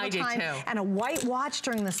jeans all the time. I do too. And a white watch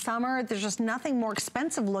during the summer. There's just nothing more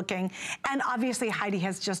expensive looking. And obviously, Heidi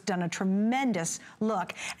has just done a tremendous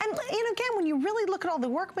look. And again, when you really look at all the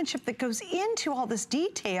workmanship that goes into all this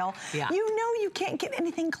detail, you know you can't get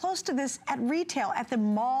anything close to this at retail, at the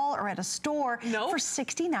mall or at a store for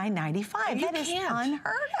 $69.95. That is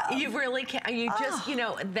unheard of. You really can't. You just, you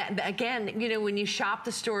know, again, you know, when you shop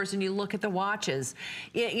the stores and you look at the watches,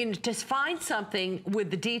 you know, just find something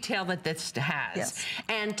with the detail that this has,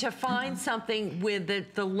 and to find something with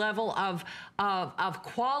the level of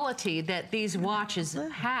quality that these watches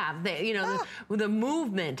have. You know, the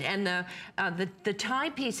movement and the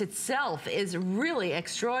timepiece itself is really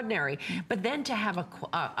extraordinary. But then to have a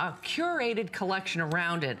curated collection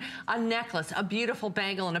around it, a necklace, a beautiful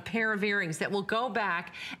bangle, and a pair of earrings that will go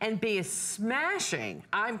back and be a smashing.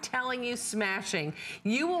 I'm telling you, smashing.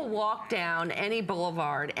 You will walk down any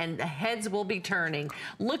boulevard and the heads will be turning.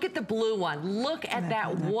 Look at the blue one. Look at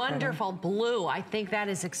that wonderful blue. I think that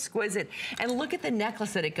is exquisite. And look at the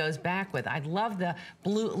necklace that it goes back with. I love the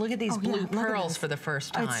blue. Look at these blue pearls for the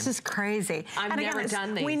first time. It's just crazy. I've never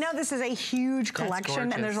done these. We know this is a huge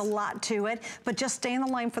collection and there's a lot to it, but just stay in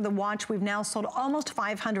the line for the watch. We've now sold almost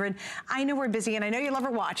 500. I know we're busy and I know you love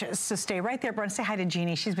our watches, so stay right there. But say hi to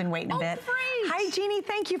Jeannie. She's been waiting a bit. Great. Hi, Jeannie.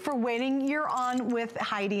 Thank you for waiting. You're on with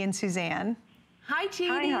Heidi and Suzanne. Hi,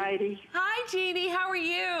 Jeannie. Hi, Heidi. Hi, Jeannie. How are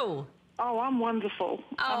you? Oh, I'm wonderful.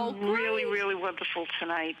 Oh, I'm really, really wonderful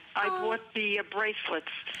tonight. I bought the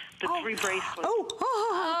bracelets, the 3 bracelets.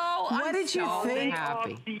 What did you think? They are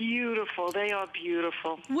beautiful. They are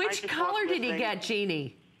beautiful. Which color did you get,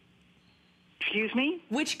 Jeannie? Excuse me?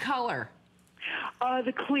 Which color?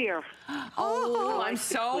 The clear. Oh, I'm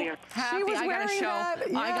so happy. She was I wearing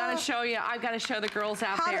that. Yeah. I gotta show you. I gotta show the girls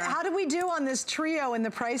out there. How did we do on this trio and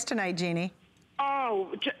the price tonight, Jeannie?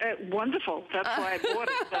 Oh, wonderful. That's why I bought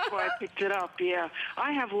it. That's why I picked it up, yeah.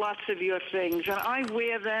 I have lots of your things, and I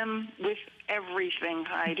wear them with everything,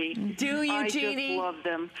 Heidi. Do you, Jeannie? I just love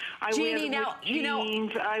them. I Jeannie, wear them now, with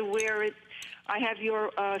jeans. I wear it. I have your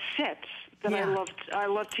sets that I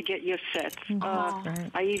love to get your sets.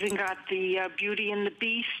 I even got the Beauty and the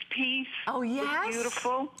Beast piece. Oh, yes. It's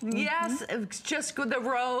beautiful. Yes, it's just with the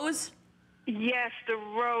rose. Yes, the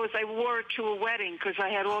rose. I wore it to a wedding because I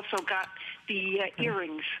had also got the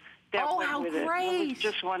earrings that went with it. It was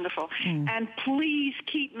just wonderful. And please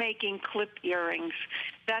keep making clip earrings.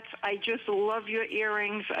 I just love your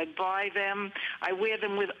earrings. I buy them. I wear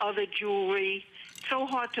them with other jewelry. so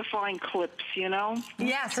hard to find clips, you know?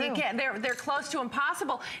 Yes, you can. They're close to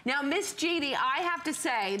impossible. Now, Miss Jeannie, I have to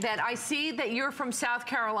say that I see that you're from South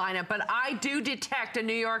Carolina, but I do detect a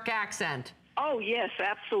New York accent. Oh, yes,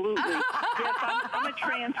 absolutely. Yes, I'm a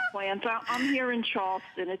transplant. I'm here in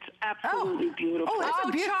Charleston. It's absolutely beautiful. Oh,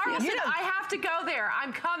 that's beautiful. Charleston, I have to go there.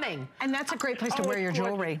 I'm coming. And that's a great place to wear your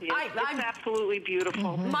jewelry. It's absolutely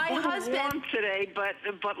beautiful. My husband... warm today, but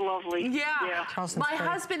lovely. Yeah. My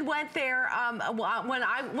husband went there when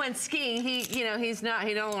I went skiing. He don't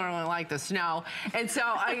really like the snow. And so,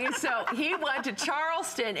 he went to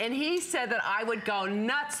Charleston, and he said that I would go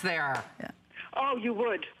nuts there. Yeah. Oh, you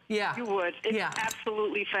would. Yeah. You would. It's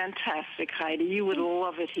absolutely fantastic, Heidi. You would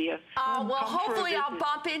love it here. Oh, well, hopefully I'll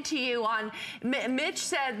bump into you on... Mitch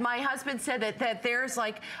said, my husband said that there's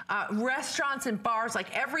like restaurants and bars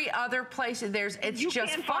like every other place. It's just fun. You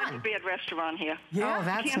can't find a bad restaurant here. Yeah, oh,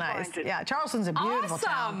 that's nice. Yeah, Charleston's a beautiful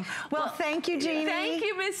town. Well, thank you, Jeannie. Thank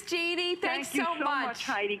you, Miss Jeannie. Thanks so much. Thank you so much,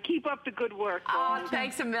 Heidi. Keep up the good work. Oh,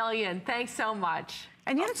 thanks a million. Thanks so much.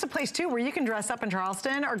 And yet it's a place, too, where you can dress up in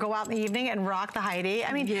Charleston or go out in the evening and rock the Heidi.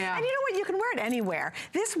 I mean, and you know what? You can wear it anywhere.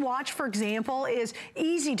 This watch, for example, is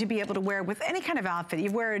easy to be able to wear with any kind of outfit. You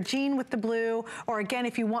wear a jean with the blue, or again,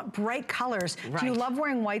 if you want bright colors. Right. Do you love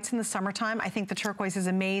wearing whites in the summertime? I think the turquoise is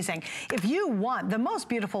amazing. If you want the most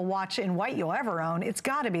beautiful watch in white you'll ever own, it's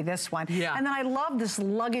got to be this one. Yeah. And then I love this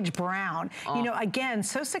luggage brown. Oh. You know, again,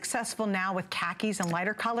 so successful now with khakis and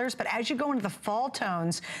lighter colors, but as you go into the fall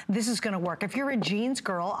tones, this is going to work. If you're a jeans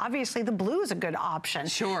girl, obviously the blue is a good option.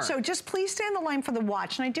 Sure. So just please stay on the line for the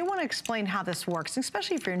watch. And I do want to explain how this works,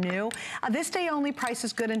 especially if you're new. This day only price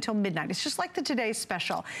is good until midnight. It's just like the today's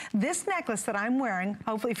special. This necklace that I'm wearing,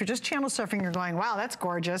 hopefully if you're just channel surfing, you're going, wow, that's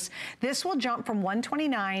gorgeous. This will jump from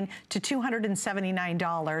 $129 to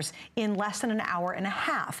 $279 in less than an hour and a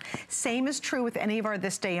half. Same is true with any of our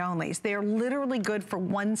this day onlys. They are literally good for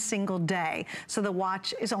one single day. So the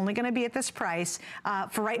watch is only going to be at this price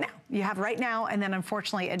for right now. You have right now, and then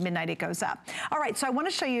unfortunately at midnight it goes up. All right, so I want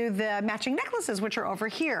to show you the matching necklaces, which are over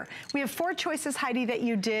here. We have 4 choices, Heidi, that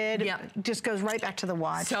you did. Yep. Just goes right back to the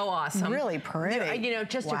watch. So awesome. Really pretty. You know,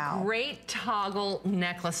 just a great toggle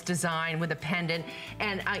necklace design with a pendant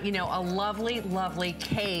and, you know, a lovely, lovely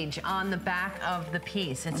cage on the back of the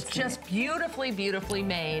piece. It's just beautifully, beautifully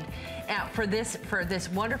made for this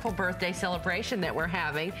wonderful birthday celebration that we're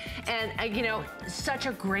having. And, you know, such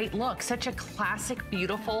a great look, such a classic,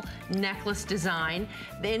 beautiful necklace design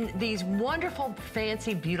in these wonderful,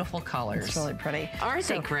 fancy, beautiful colors. It's really pretty. Aren't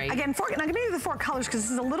they great? Again, I'm going to give you the 4 colors because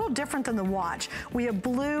this is a little different than the watch. We have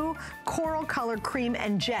blue, coral color, cream,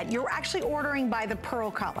 and jet. You're actually ordering by the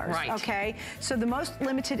pearl colors. Right. Okay? So the most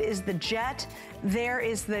limited is the jet. There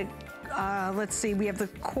is the let's see, we have the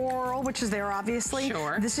coral, which is there obviously.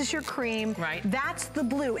 Sure. This is your cream. Right. That's the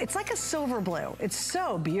blue. It's like a silver blue. It's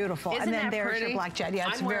so beautiful. Isn't and then that there's pretty? Your black jet. Yeah,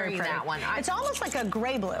 it's I'm very pretty. That one. It's almost like a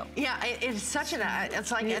gray blue. Yeah, it's such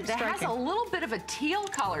it's like it has a little bit of a teal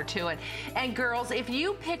color to it. And girls, if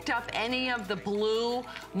you picked up any of the blue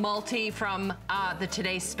multi from the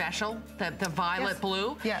today's special, the violet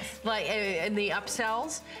blue, like in the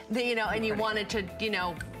upsells, you know, and you wanted to, you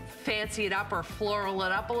know, fancy it up or floral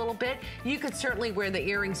it up a little bit, you could certainly wear the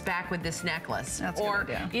earrings back with this necklace. That's a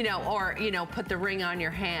good idea. You know, put the ring on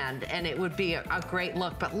your hand, and it would be a great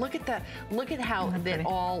look. But look at how it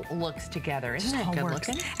all looks together. Isn't that good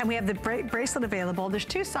looking? And we have the bracelet available. There's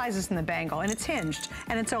 2 sizes in the bangle, and it's hinged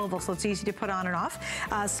and it's oval, so it's easy to put on and off.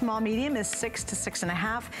 Small medium is 6 to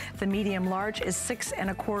 6.5. The medium large is 6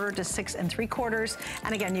 1/4 to 6 3/4.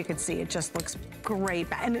 And again, you can see it just looks great.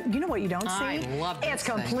 And you know what you don't see? I love this. It's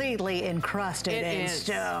completely encrusted in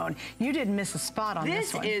stone. You didn't miss a spot on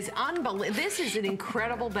this one. This is unbelievable. This is an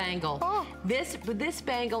incredible bangle. Oh. This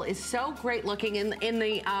bangle is so great looking. In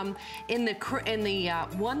the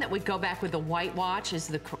one that would go back with the white watch is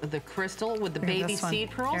the crystal with the baby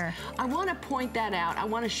seed pearls. Here. I want to point that out. I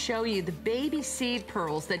want to show you the baby seed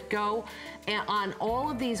pearls that go on all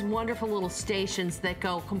of these wonderful little stations that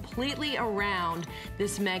go completely around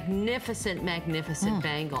this magnificent, magnificent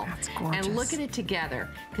bangle. That's gorgeous. And look at it together,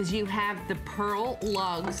 because you have the pearl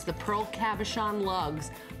lugs, the pearl cabochon lugs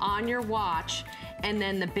on your watch, and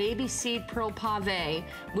then the baby seed pearl pave,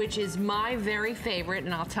 which is my very favorite,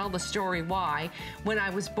 and I'll tell the story why. When I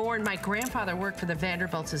was born, my grandfather worked for the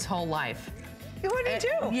Vanderbilts his whole life. What did he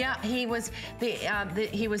do? Yeah, he was they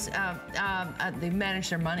managed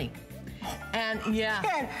their money. And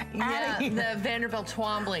the Vanderbilt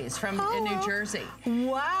Twomblies from New Jersey.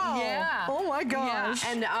 Wow. Yeah. Oh my gosh.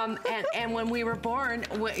 Yeah. And when we were born,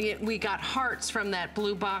 we got hearts from that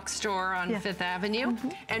blue box store on 5th Avenue,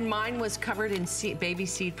 and mine was covered in baby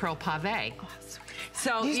seed pearl pave. Oh,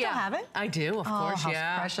 So do you still have it? I do, of course,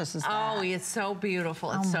 how precious is that? Oh, it's so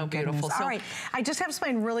beautiful. It's so beautiful. All right, I just have to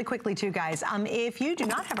explain really quickly too, guys. If you do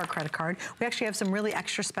not have our credit card, we actually have some really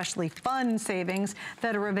extra specially fun savings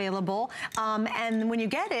that are available. And when you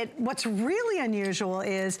get it, what's really unusual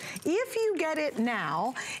is if you get it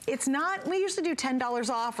now, it's not, we usually do $10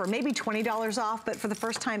 off or maybe $20 off, but for the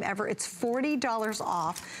first time ever, it's $40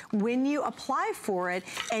 off. When you apply for it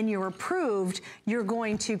and you're approved, you're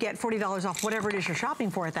going to get $40 off whatever it is you're shopping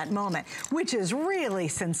for at that moment, which is really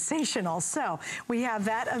sensational. So we have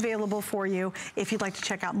that available for you if you'd like to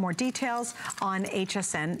check out more details on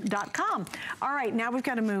hsn.com. All right, now we've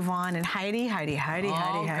got to move on. And Heidi.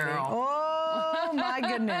 Oh my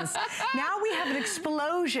goodness. Now we have an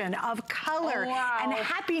explosion of color and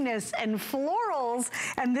happiness and florals.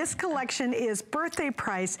 And this collection is birthday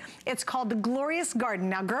price. It's called the Glorious Garden.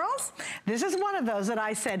 Now, girls, this is one of those that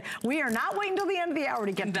I said, we are not waiting until the end of the hour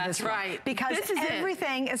to get to this one. That's right. Because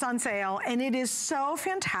everything is on sale and it is so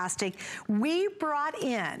fantastic. We brought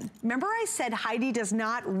in, remember I said Heidi does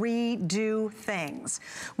not redo things.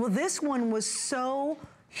 Well, this one was so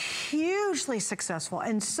hugely successful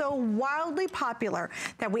and so wildly popular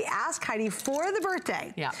that we asked Heidi for the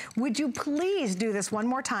birthday. Yeah. Would you please do this one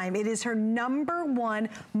more time? It is her #1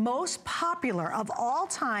 most popular of all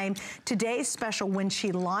time today's special. When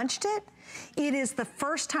she launched it, it is the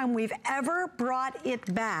first time we've ever brought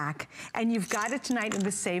it back, and you've got it tonight and it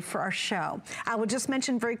was saved for our show. I will just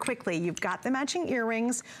mention very quickly, you've got the matching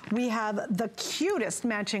earrings, we have the cutest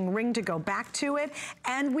matching ring to go back to it,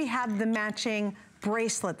 and we have the matching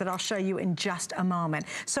bracelet that I'll show you in just a moment.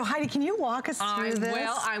 So Heidi, can you walk us through this?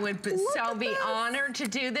 I would be honored to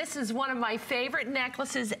do this. Is one of my favorite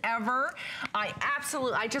necklaces ever.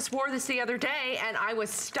 I just wore this the other day and I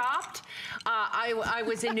was stopped. I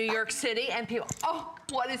was in New York City and people, oh,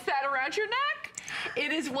 what is that around your neck?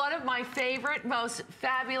 It is one of my favorite, most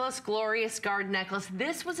fabulous, glorious garden necklace.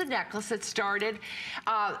 This was a necklace that started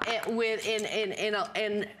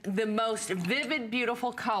in the most vivid,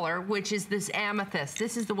 beautiful color, which is this amethyst.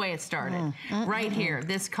 This is the way it started, right here,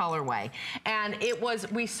 this colorway. And it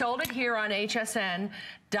was, we sold it here on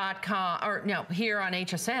HSN.com, or no, here on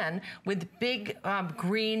HSN with big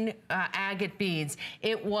green agate beads.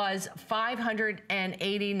 It was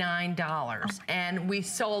 $589, and we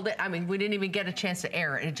sold it. I mean, we didn't even get a chance to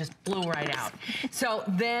air it. It just blew right out. So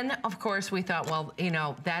then, of course, we thought, well, you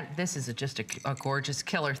know, this is just a gorgeous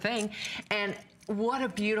killer thing. And what a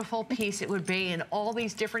beautiful piece it would be in all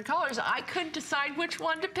these different colors. I couldn't decide which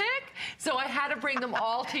one to pick, so I had to bring them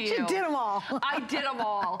all to you. You did them all. I did them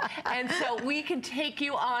all. And so we can take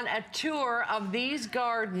you on a tour of these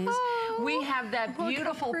gardens. Oh, we have that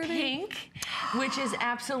beautiful pink, which is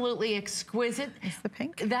absolutely exquisite. That's the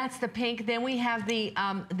pink? That's the pink. Then we have the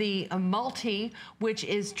multi, which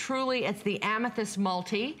is truly, it's the amethyst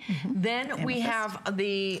multi. Then we have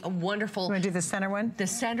the wonderful... You want to do the center one? The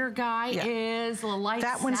center guy is a light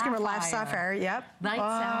sapphire. That one's going to be light sapphire, yep. Light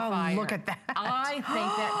sapphire. Look at that. I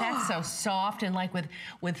think that's so soft and like with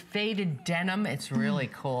faded denim, it's really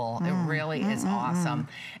cool. It really is awesome.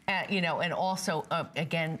 You know, and also,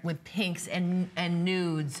 again, with pinks and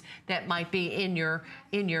nudes that might be in your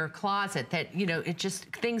closet that, you know, it just,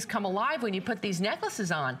 things come alive when you put these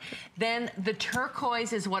necklaces on. Then the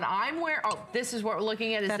turquoise is what I'm wearing. Oh, this is what we're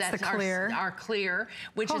looking at. That's the clear. Our clear,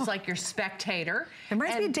 which is like your spectator. It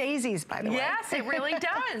reminds me of daisies, by the way. Yes, it really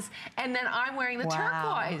does. And then I'm wearing the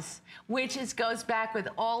turquoise, which goes back with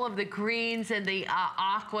all of the greens and the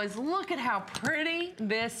aquas. Look at how pretty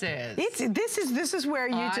this is. This is where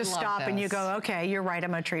you just stop and you go, okay, you're right,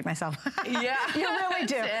 I'm gonna treat myself. Yeah. You really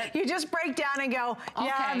do. You just break down and go,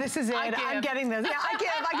 yeah, this is it. I'm getting this. Yeah, I give.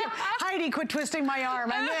 Heidi, quit twisting my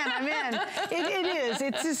arm. I'm in. It is.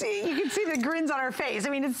 It's just, you can see the grins on our face. I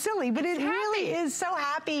mean, it's silly, but it really is so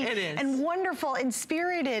happy and wonderful and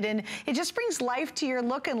spirited, and it just brings life to your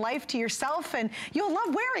look and life to yourself, and you'll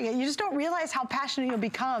love wearing it. You just don't realize how passionate you'll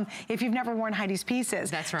become if you've never worn Heidi's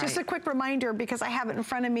pieces. That's right. Just a quick reminder, because I have it in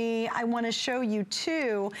front of me, I want to show you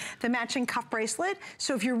too the matching cuff bracelet.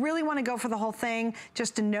 So if you really want to go for the whole thing,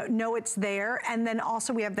 just to know it's there. And then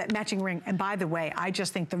also we have that matching ring. And by the way, I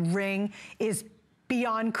just think the ring is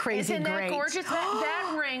beyond crazy great. Isn't that gorgeous?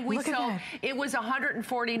 That ring we sold, it was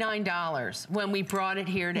 $149 when we brought it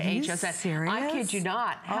here to HSN. Serious? I kid you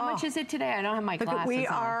not. How much is it today? I don't have my glasses on. We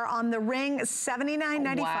are on the ring,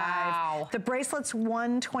 $79.95. Wow. The bracelet's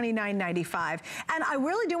 $129.95. And I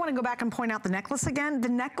really do want to go back and point out the necklace again. The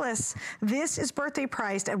necklace, this is birthday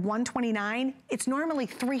priced at $129. It's normally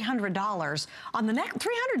 $300 on the neck.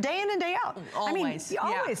 $300 day in and day out. Always. I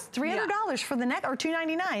mean, always. $300 for the neck, or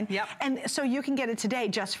 $299. Yep. And so you can get it today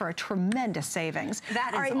just for a tremendous savings. That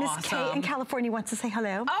is all right, Miss awesome. Kay in California wants to say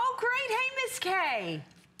hello. Oh, great. Hey, Miss Kay.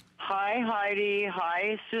 Hi, Heidi.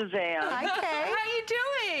 Hi, Suzanne. Hi, Kay. How you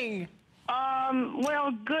doing?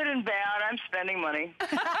 Well, good and bad. I'm spending money.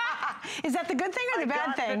 Is that the good thing or the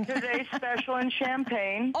bad thing? I got the Today's Special in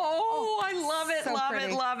champagne. Oh, I love it, so love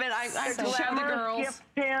pretty. it, love it. I So show the Glamour girls. gift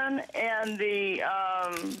pin and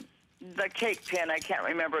the cake pin. I can't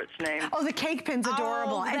remember its name. Oh, the cake pin's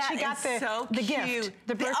adorable. Oh, and she that got is the, so the cute. gift,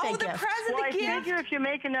 the birthday Oh, the gift. present, Well, I the gift. figure if you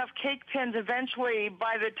make enough cake pins, eventually,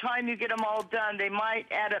 by the time you get them all done, they might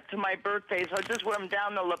add up to my birthday, so I just wear them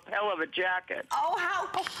down the lapel of a jacket. Oh, how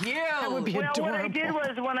cute. That would be Well, adorable. what I did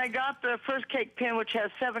was when I got the first cake pin, which has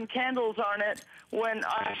 7 candles on it, when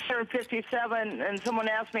I turned 57 and someone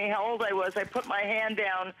asked me how old I was, I put my hand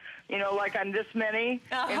down, you know, like I'm this many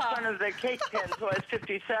in front of the cake pin, so I was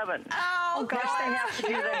 57. Oh, gosh, Now I have to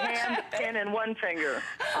do the hand pin in one finger.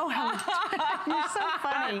 Oh, how you're so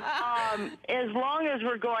funny. As long as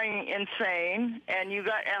we're going insane, and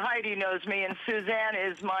Heidi knows me, and Suzanne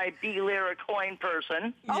is my B-Lira coin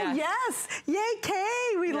person. Oh, yes. Yay,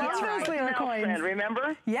 Kay. We love those Lira coins.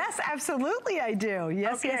 Remember? Yes, absolutely I do.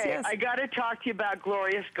 Yes, Okay, yes, yes. I got to talk to you about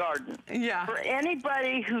Glorious Garden. Yeah. For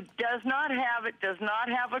anybody who does not have it, does not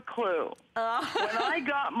have a clue, when I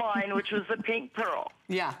got mine, which was the pink pearl,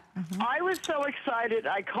 Yeah. I was so excited,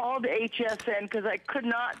 I called HSN because I could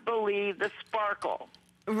not believe the sparkle.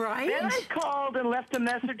 Right? Then I called and left a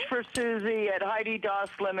message for Susie at Heidi Daus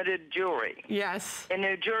Limited Jewelry Yes. in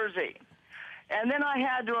New Jersey. And then I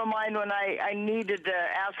had to remind when I needed to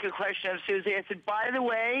ask a question of Susie, I said, by the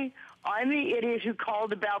way, I'm the idiot who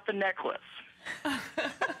called about the necklace.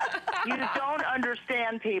 You don't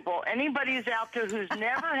understand, people. Anybody who's out there who's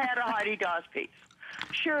never had a Heidi Daus piece.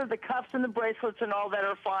 Sure, the cuffs and the bracelets and all that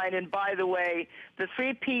are fine. And by the way, the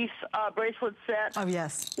 3-piece bracelet set. Oh,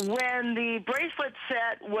 yes. When the bracelet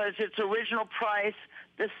set was its original price,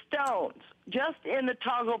 the stones, just in the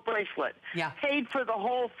toggle bracelet, paid for the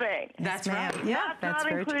whole thing. That's right. Yeah, that's not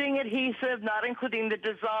very including adhesive, not including the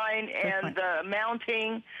design and the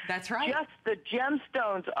mounting. That's right. Just the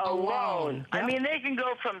gemstones alone. I mean, they can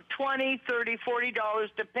go from $20, $30, $40,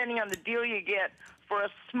 depending on the deal you get for a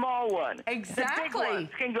small one. Exactly. The big ones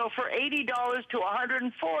can go for $80 to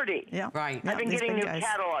 $140. Yeah. Right. I've been getting new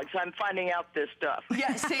catalogs. I'm finding out this stuff.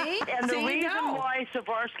 Yeah, see? And the See, reason no. why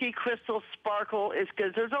Swarovski crystals sparkle is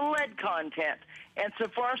because there's a lead content. And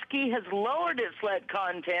Swarovski has lowered its lead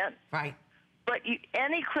content. Right. But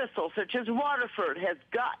any crystal, such as Waterford, has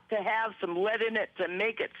got to have some lead in it to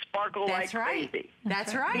make it sparkle like crazy.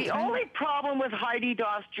 That's right. The only problem with Heidi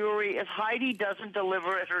Daus jewelry is Heidi doesn't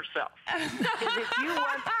deliver it herself. Because if you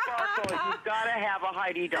want sparkle, you've got to have a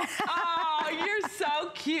Heidi Daus. Oh, you're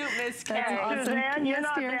so cute, Miss Kay. And awesome. Suzanne, you're Yes,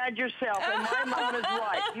 not dear. bad yourself, and my mom is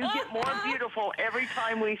right. You get more beautiful every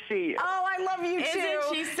time we see you. Oh, I love you, too.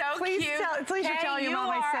 Isn't she so Please cute? Please Kay, tell your you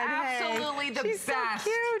mom I are said, hey. absolutely the She's best.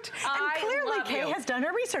 so cute. And I clearly, love Kay you. has done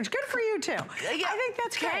her research. Good for you, too. Yeah, I think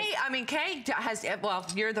that's Kay, great. I mean, Kay has, well,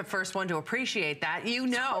 you're the first one to appreciate that. You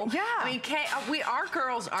know. Yeah. I mean, Kay, our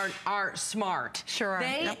girls are smart. Sure are.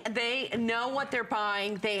 They know what they're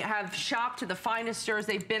buying. They have shopped to the finest stores.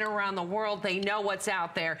 They've been around the world. They know what's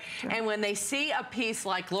out there. Sure. And when they see a piece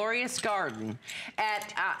like Glorious Garden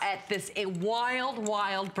at this wild,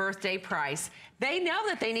 wild birthday price, they know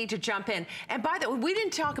that they need to jump in. And by the way, we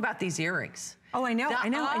didn't talk about these earrings. Oh, I know.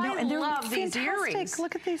 And I they're love these fantastic. earrings.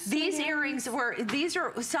 Look at these. These earrings these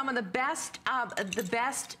are some of the best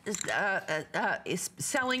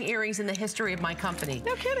selling earrings in the history of my company.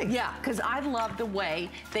 No kidding. Yeah, because I love the way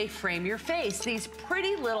they frame your face. These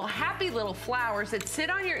pretty little, happy little flowers that sit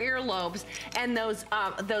on your earlobes, and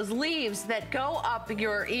those leaves that go up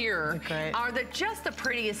your ear are just the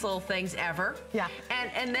prettiest little things ever. Yeah.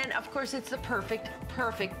 And then of course it's the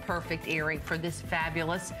perfect earring for this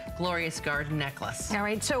fabulous Glorious Garden necklace. All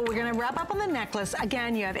right, so we're gonna wrap up on the necklace.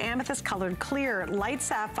 Again, you have amethyst colored, clear, light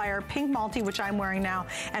sapphire, pink multi, which I'm wearing now,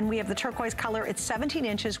 and we have the turquoise color. It's 17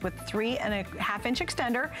 inches with 3.5 inch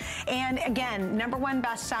extender. And again, #1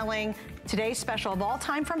 best-selling, today's special of all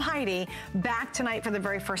time from Heidi, back tonight for the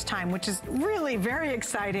very first time, which is really very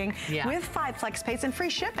exciting, with 5 flex pays and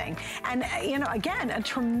free shipping. And you know, again, a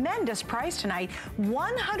tremendous price tonight,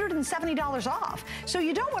 $170 off. So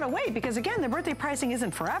you don't want to wait, because again, the birthday pricing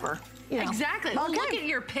isn't forever. You know. Exactly. Okay. Look at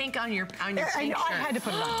your pink on your pink shirt. I had to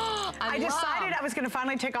put it on. I decided I was going to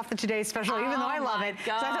finally take off the Today's Special, even though I love it,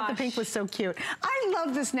 because I thought the pink was so cute. I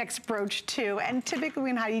love this next brooch too, and typically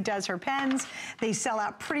when Heidi does her pens, they sell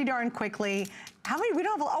out pretty darn quickly. How many, we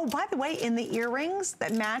don't have, oh, by the way, in the earrings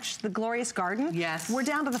that match the Glorious Garden, we're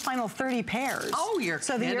down to the final 30 pairs. Oh, you're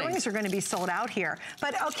So kidding. the earrings are going to be sold out here.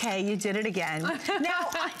 But okay, you did it again. Now,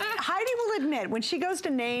 Heidi will admit, when she goes to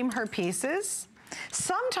name her pieces,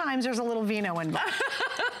 sometimes there's a little vino involved.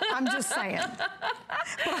 I'm just saying.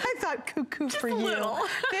 But I thought cuckoo for you.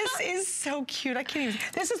 This is so cute. I can't even.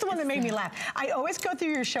 This is the one that made me laugh. I always go through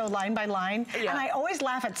your show line by line, and I always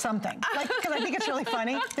laugh at something. Like, because I think it's really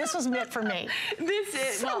funny. This was meant for me. This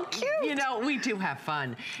is so cute. You know, we do have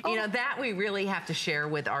fun. You know, that we really have to share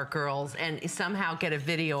with our girls and somehow get a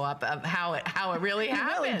video up of how it really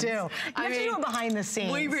happens. We really do. You have to do it behind the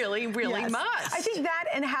scenes. We really must. I think that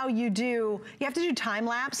and how you do, you have to do time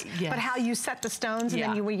lapse, but how you set the stones and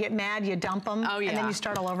then when you get mad, you dump them, and then you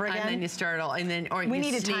start all over again. And then you start all, and then, or we you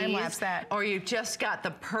need sneeze, to time lapse that. Or you just got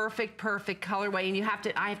the perfect colorway, and you have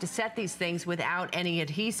to, I have to set these things without any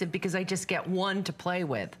adhesive because I just get one to play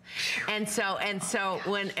with. And so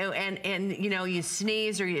when, and you know, you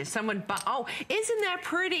sneeze or someone, oh, isn't that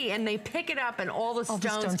pretty? And they pick it up and all the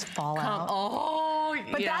stones fall out. Oh,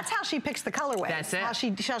 but that's how she picks the colorways. That's it.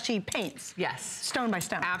 How she paints. Yes. Stone by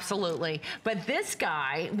stone. Absolutely. But this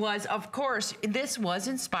guy was, of course, this was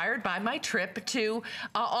inspired by my trip to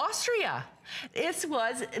Austria. This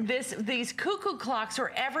was, these cuckoo clocks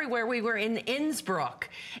were everywhere. We were in Innsbruck,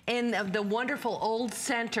 in the wonderful old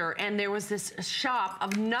center, and there was this shop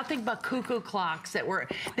of nothing but cuckoo clocks that were,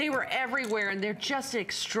 they were everywhere, and they're just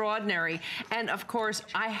extraordinary. And of course,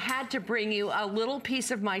 I had to bring you a little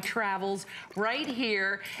piece of my travels right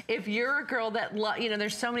here. If you're a girl that, you know,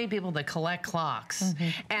 there's so many people that collect clocks,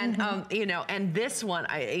 and you know, and this one,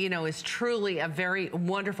 you know, is truly a very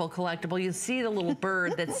wonderful collectible. You see the little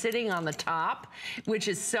bird that's sitting on the top, which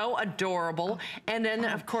is so adorable. And then,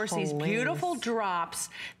 of course, these beautiful drops.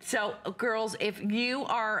 So, girls, if you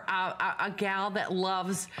are a gal that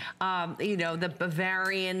loves, you know, the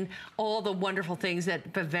Bavarian, all the wonderful things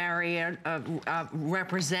that Bavaria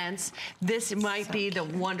represents, this might be the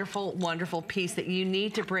wonderful, wonderful piece that you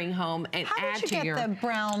need to bring home and add to your... How did you get the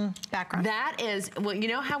brown background? That is, well, you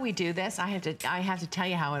know how we do this? I have to tell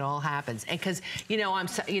you how it all happens. And because, you know,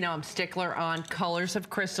 I'm stickler on colors of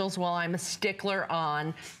crystals while I'm a stickler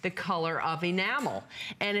on the color of enamel,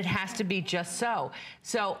 and it has to be just so.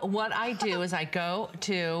 So what I do is I go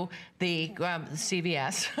to the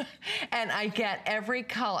CVS and I get every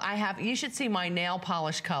color. You should see my nail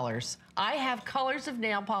polish colors. I have colors of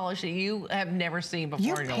nail polish that you have never seen before in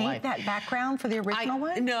your life. You paint that background for the original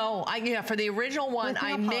one? No, yeah, for the original one,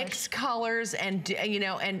 I mix colors and you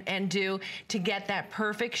know, and do to get that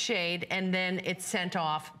perfect shade, and then it's sent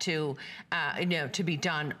off to, you know, to be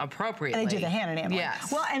done appropriately. And they do the hand enameling.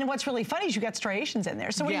 Yes. Well, and what's really funny is you got striations in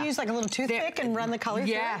there. So what do you use, like a little toothpick and run the color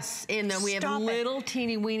through? Yes, and then we have little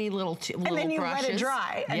teeny weeny little brushes. And then you let it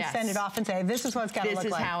dry and send it off and say, this is what it's got to look like.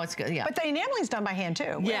 This is how it's good. Yeah. But the enameling's done by hand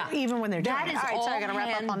too. Yeah. Even when they're done. That is all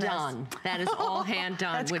hand done. That is all hand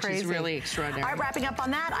done, which is really extraordinary. All right, wrapping up on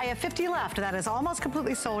that, I have 50 left. That is almost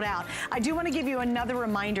completely sold out. I do want to give you another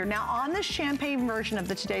reminder. Now, on the champagne version of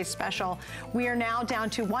the Today's Special, we are now down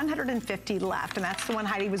to 150 left, and that's the one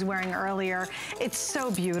Heidi was wearing earlier. It's so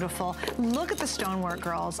beautiful. Look at the stonework,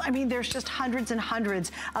 girls. I mean, there's just hundreds and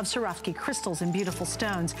hundreds of Swarovski crystals and beautiful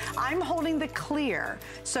stones. I'm holding the clear,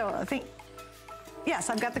 so I think...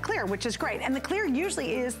 Yes, I've got the clear, which is great. And the clear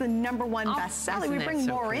usually is the #1 best-seller. We bring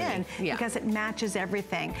more in because it matches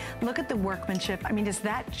everything. Look at the workmanship. I mean, is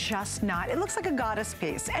that just not? It looks like a goddess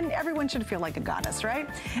piece, and everyone should feel like a goddess, right?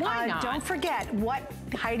 Why not? Don't forget what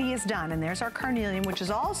Heidi has done, and there's our carnelian, which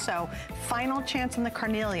is also final chance on the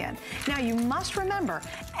carnelian. Now, you must remember,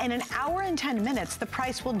 in an hour and 10 minutes, the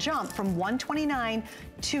price will jump from $129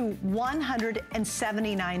 to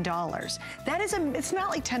 $179. That is it's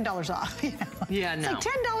not like $10 off. You know? Yeah, it's like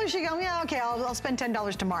 $10, you go, yeah, okay, I'll spend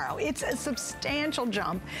 $10 tomorrow. It's a substantial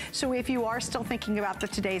jump. So if you are still thinking about the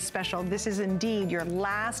Today's Special, this is indeed your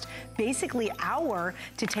last, basically, hour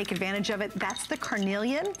to take advantage of it. That's the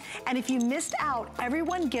carnelian. And if you missed out,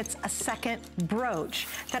 everyone gets a second brooch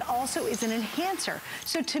that also is an enhancer.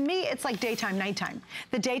 So to me, it's like daytime, nighttime.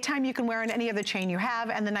 The daytime you can wear on any other chain you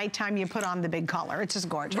have, and the nighttime you put on the big collar. It's just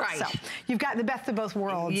gorgeous. Right. So you've got the best of both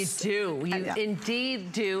worlds. You do. You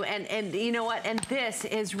indeed do. And you know what? And this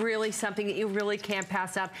is really something that you really can't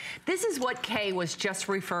pass up. This is what Kay was just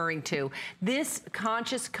referring to. This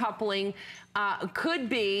conscious coupling could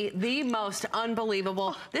be the most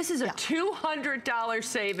unbelievable. This is a $200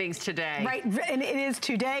 savings today. Right, and it is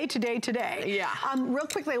today. Yeah. Real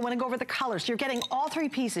quickly, I want to go over the colors. You're getting all 3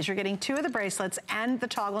 pieces. You're getting 2 of the bracelets and the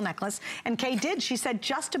toggle necklace. And Kay did. She said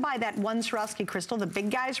just to buy that one Swarovski crystal, the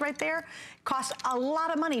big guys right there, cost a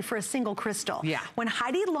lot of money for a single crystal. Yeah. When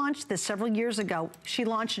Heidi launched this several years ago, she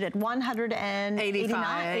launched it at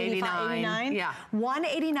 $189. Yeah.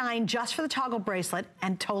 $189 just for the toggle bracelet,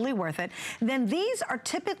 and totally worth it. Then these are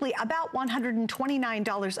typically about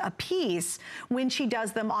 $129 a piece when she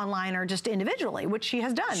does them online or just individually, which she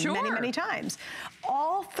has done many, many times.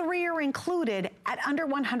 All 3 are included at under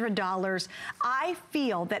 $100. I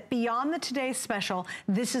feel that beyond the today's special,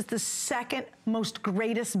 this is the second most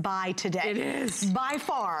greatest buy today. It is. By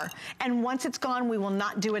far. And once it's gone, we will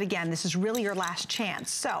not do it again. This is really your last chance.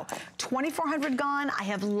 So, 2,400 gone. I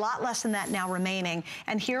have a lot less than that now remaining.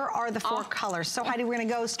 And here are the 4 colors. So, Heidi, we're going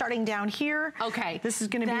to go starting down here. Okay. This is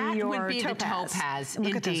going to be your That would be topaz. the topaz,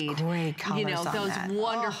 Look indeed. at those great colors. You know, on those that.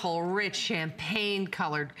 wonderful, rich,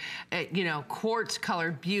 champagne-colored, you know,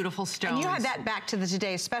 quartz-colored, beautiful stones. And you had that back to the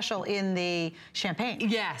today's special in the champagne.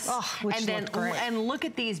 Yes. Oh, which and then looked great. And look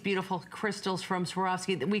at these beautiful crystals from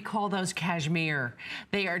Swarovski. We call those cashmere.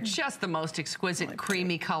 They are just the most exquisite,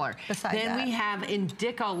 creamy color. Then we have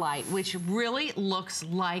Indigo Light, which really looks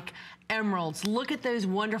like emeralds. Look at those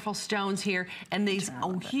wonderful stones here, and these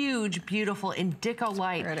huge, beautiful Indigo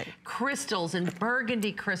Light crystals and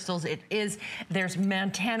burgundy crystals. There's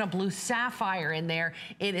Montana Blue Sapphire in there.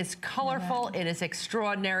 It is colorful, it is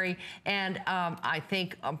extraordinary, and I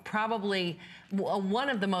think probably one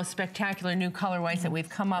of the most spectacular new colorways that we've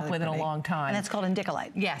come up with in a long time. And it's called Indigo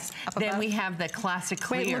Light. Yes. Then we have the classic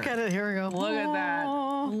clear. Wait, look at it. Here we go. Look at that.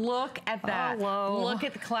 Look at that. Hello. Look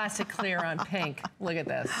at the classic clear on pink. Look at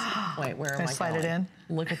this. Wait, where am I slide going? it in?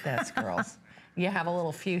 Look at this, girls. You have a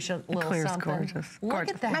little fuchsia, little clear's something. gorgeous. Look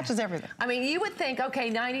Gorgeous. at that. Matches everything. I mean, you would think, okay,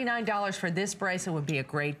 $99 for this bracelet would be a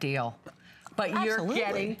great deal. But you're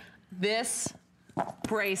getting this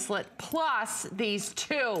bracelet plus these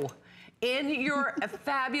 2 in your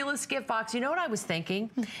fabulous gift box. You know what I was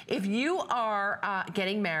thinking? If you are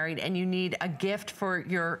getting married and you need a gift for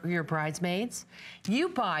your bridesmaids, you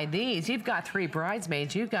buy these. You've got 3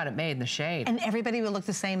 bridesmaids. You've got it made in the shade. And everybody will look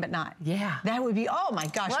the same, but not. Yeah. That would be, oh my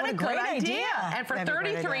gosh, what a great idea. And for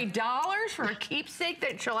 $33 for a keepsake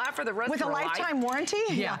that she'll have for the rest of her life. With a lifetime warranty?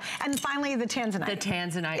 Yeah. And finally, the Tanzanite. The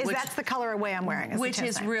Tanzanite. That's the colorway I'm wearing. Which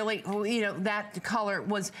is really, you know, that color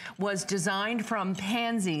was designed from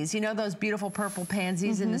pansies. You know those beautiful purple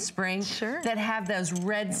pansies in the spring? Sure. That have those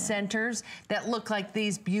red centers that look like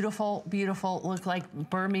these beautiful, look like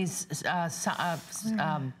Burmese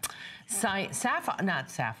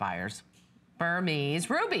not sapphires. Burmese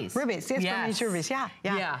rubies. Rubies, yes, Burmese rubies, yeah.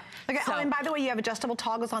 Okay, So, and by the way, you have adjustable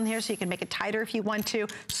toggles on here so you can make it tighter if you want to.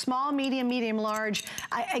 Small, medium, large.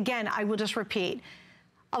 Again, I will just repeat.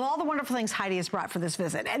 Of all the wonderful things Heidi has brought for this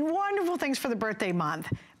visit, and wonderful things for the birthday month,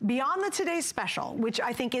 beyond the today's special, which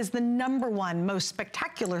I think is the #1 most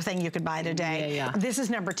spectacular thing you could buy today, this is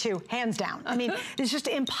 #2, hands down. I mean, it's just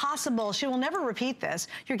impossible. She will never repeat this.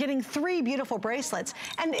 You're getting 3 beautiful bracelets,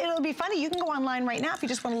 and it'll be funny. You can go online right now if you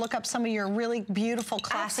just want to look up some of your really beautiful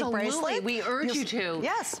classic bracelets. We urge you to.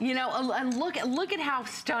 Yes. You know, and look at how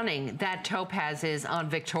stunning that topaz is on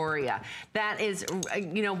Victoria. That is,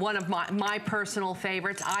 you know, one of my personal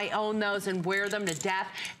favorites. I own those and wear them to death.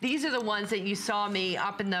 These are the ones that you saw me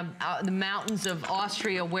up in the mountains of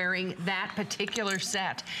Austria wearing that particular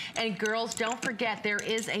set. And girls, don't forget, there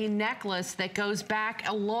is a necklace that goes back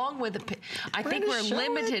along with the, I think we're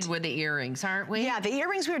limited with the earrings, aren't we? Yeah, the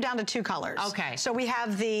earrings we were down to 2 colors. Okay. So we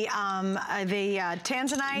have the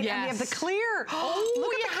Tanzanite and we have the clear. Oh,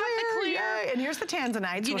 look you at have the clear. Yay. And here's the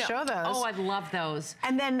Tanzanites. We'll show those. Oh, I love those.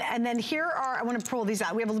 And then here are, I want to pull these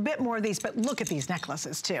out. We have a bit more of these, but look at these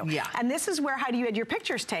necklaces too. Yeah. And this is where, Heidi, you had your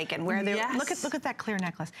pictures taken, where they look at that clear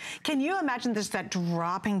necklace. Can you imagine this, that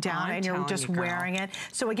dropping down and you're just wearing it?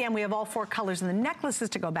 So again, we have all 4 colors and the necklaces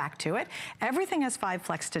to go back to it. Everything has 5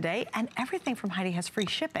 flex today, and everything from Heidi has free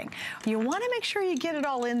shipping. You want to make sure you get it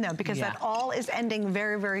all in though, because that all is ending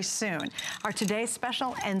very, very soon. Our today's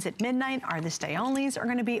special ends at midnight. Our this day onlys are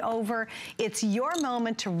going to be over. It's your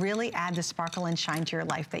moment to really add the sparkle and shine to your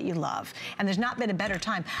life that you love. And there's not been a better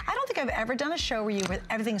time. I don't think I've ever done a show where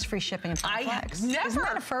everything's free shipping and flex. Never. Isn't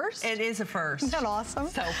that a first? It is a first. Isn't that awesome?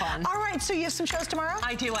 So fun. All right, so you have some shows tomorrow?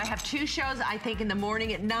 I do. I have 2 shows, I think, in the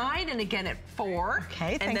morning at 9 and again at 4.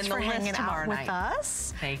 Okay, and thanks then for hanging out with night.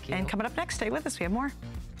 us. Thank you. And coming up next, stay with us. We have more.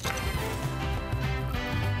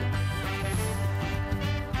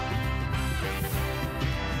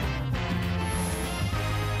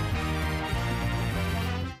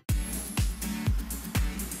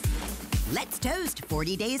 Let's toast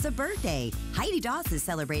 40 days of birthday. Heidi Daus is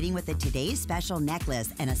celebrating with a Today's Special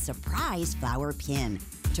necklace and a surprise flower pin.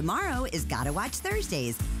 Tomorrow is Gotta Watch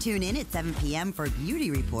Thursdays. Tune in at 7 p.m. for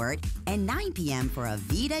Beauty Report and 9 p.m. for a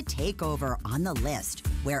Vita Takeover on the List,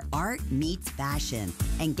 where art meets fashion.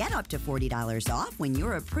 And get up to $40 off when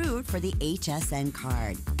you're approved for the HSN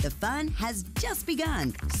card. The fun has just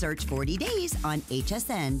begun. Search 40 days on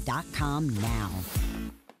hsn.com now.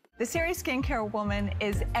 The Serious Skincare woman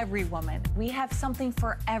is every woman. We have something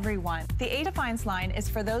for everyone. The A Defiance line is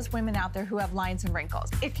for those women out there who have lines and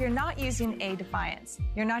wrinkles. If you're not using A Defiance,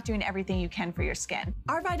 you're not doing everything you can for your skin.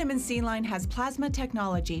 Our vitamin C line has plasma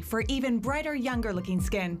technology for even brighter, younger looking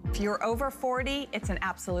skin. If you're over 40, it's an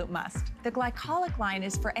absolute must. The glycolic line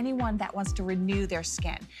is for anyone that wants to renew their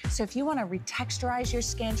skin. So if you want to retexturize your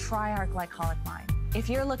skin, try our glycolic line. If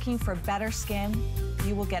you're looking for better skin,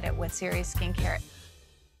 you will get it with Serious Skincare.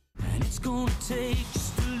 And it's gonna take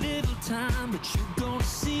just a little time, but you're gonna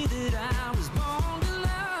see that I was born to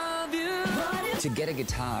love you. To get a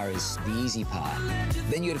guitar is the easy part.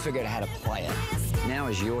 Then you gotta figure out how to play it. Now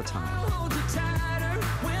is your time.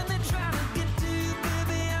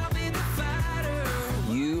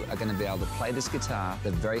 You are gonna be able to play this guitar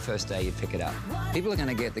the very first day you pick it up. People are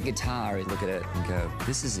gonna get the guitar and look at it and go,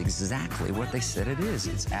 this is exactly what they said it is.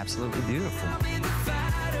 It's absolutely beautiful.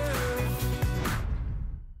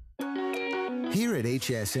 Here at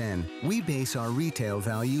HSN, we base our retail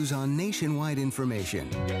values on nationwide information.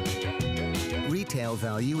 Retail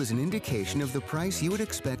value is an indication of the price you would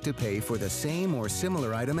expect to pay for the same or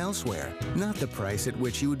similar item elsewhere, not the price at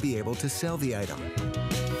which you would be able to sell the item.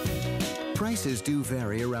 Prices do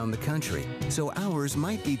vary around the country, so ours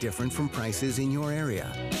might be different from prices in your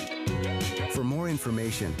area. For more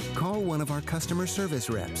information, call one of our customer service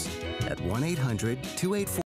reps at 1-800-284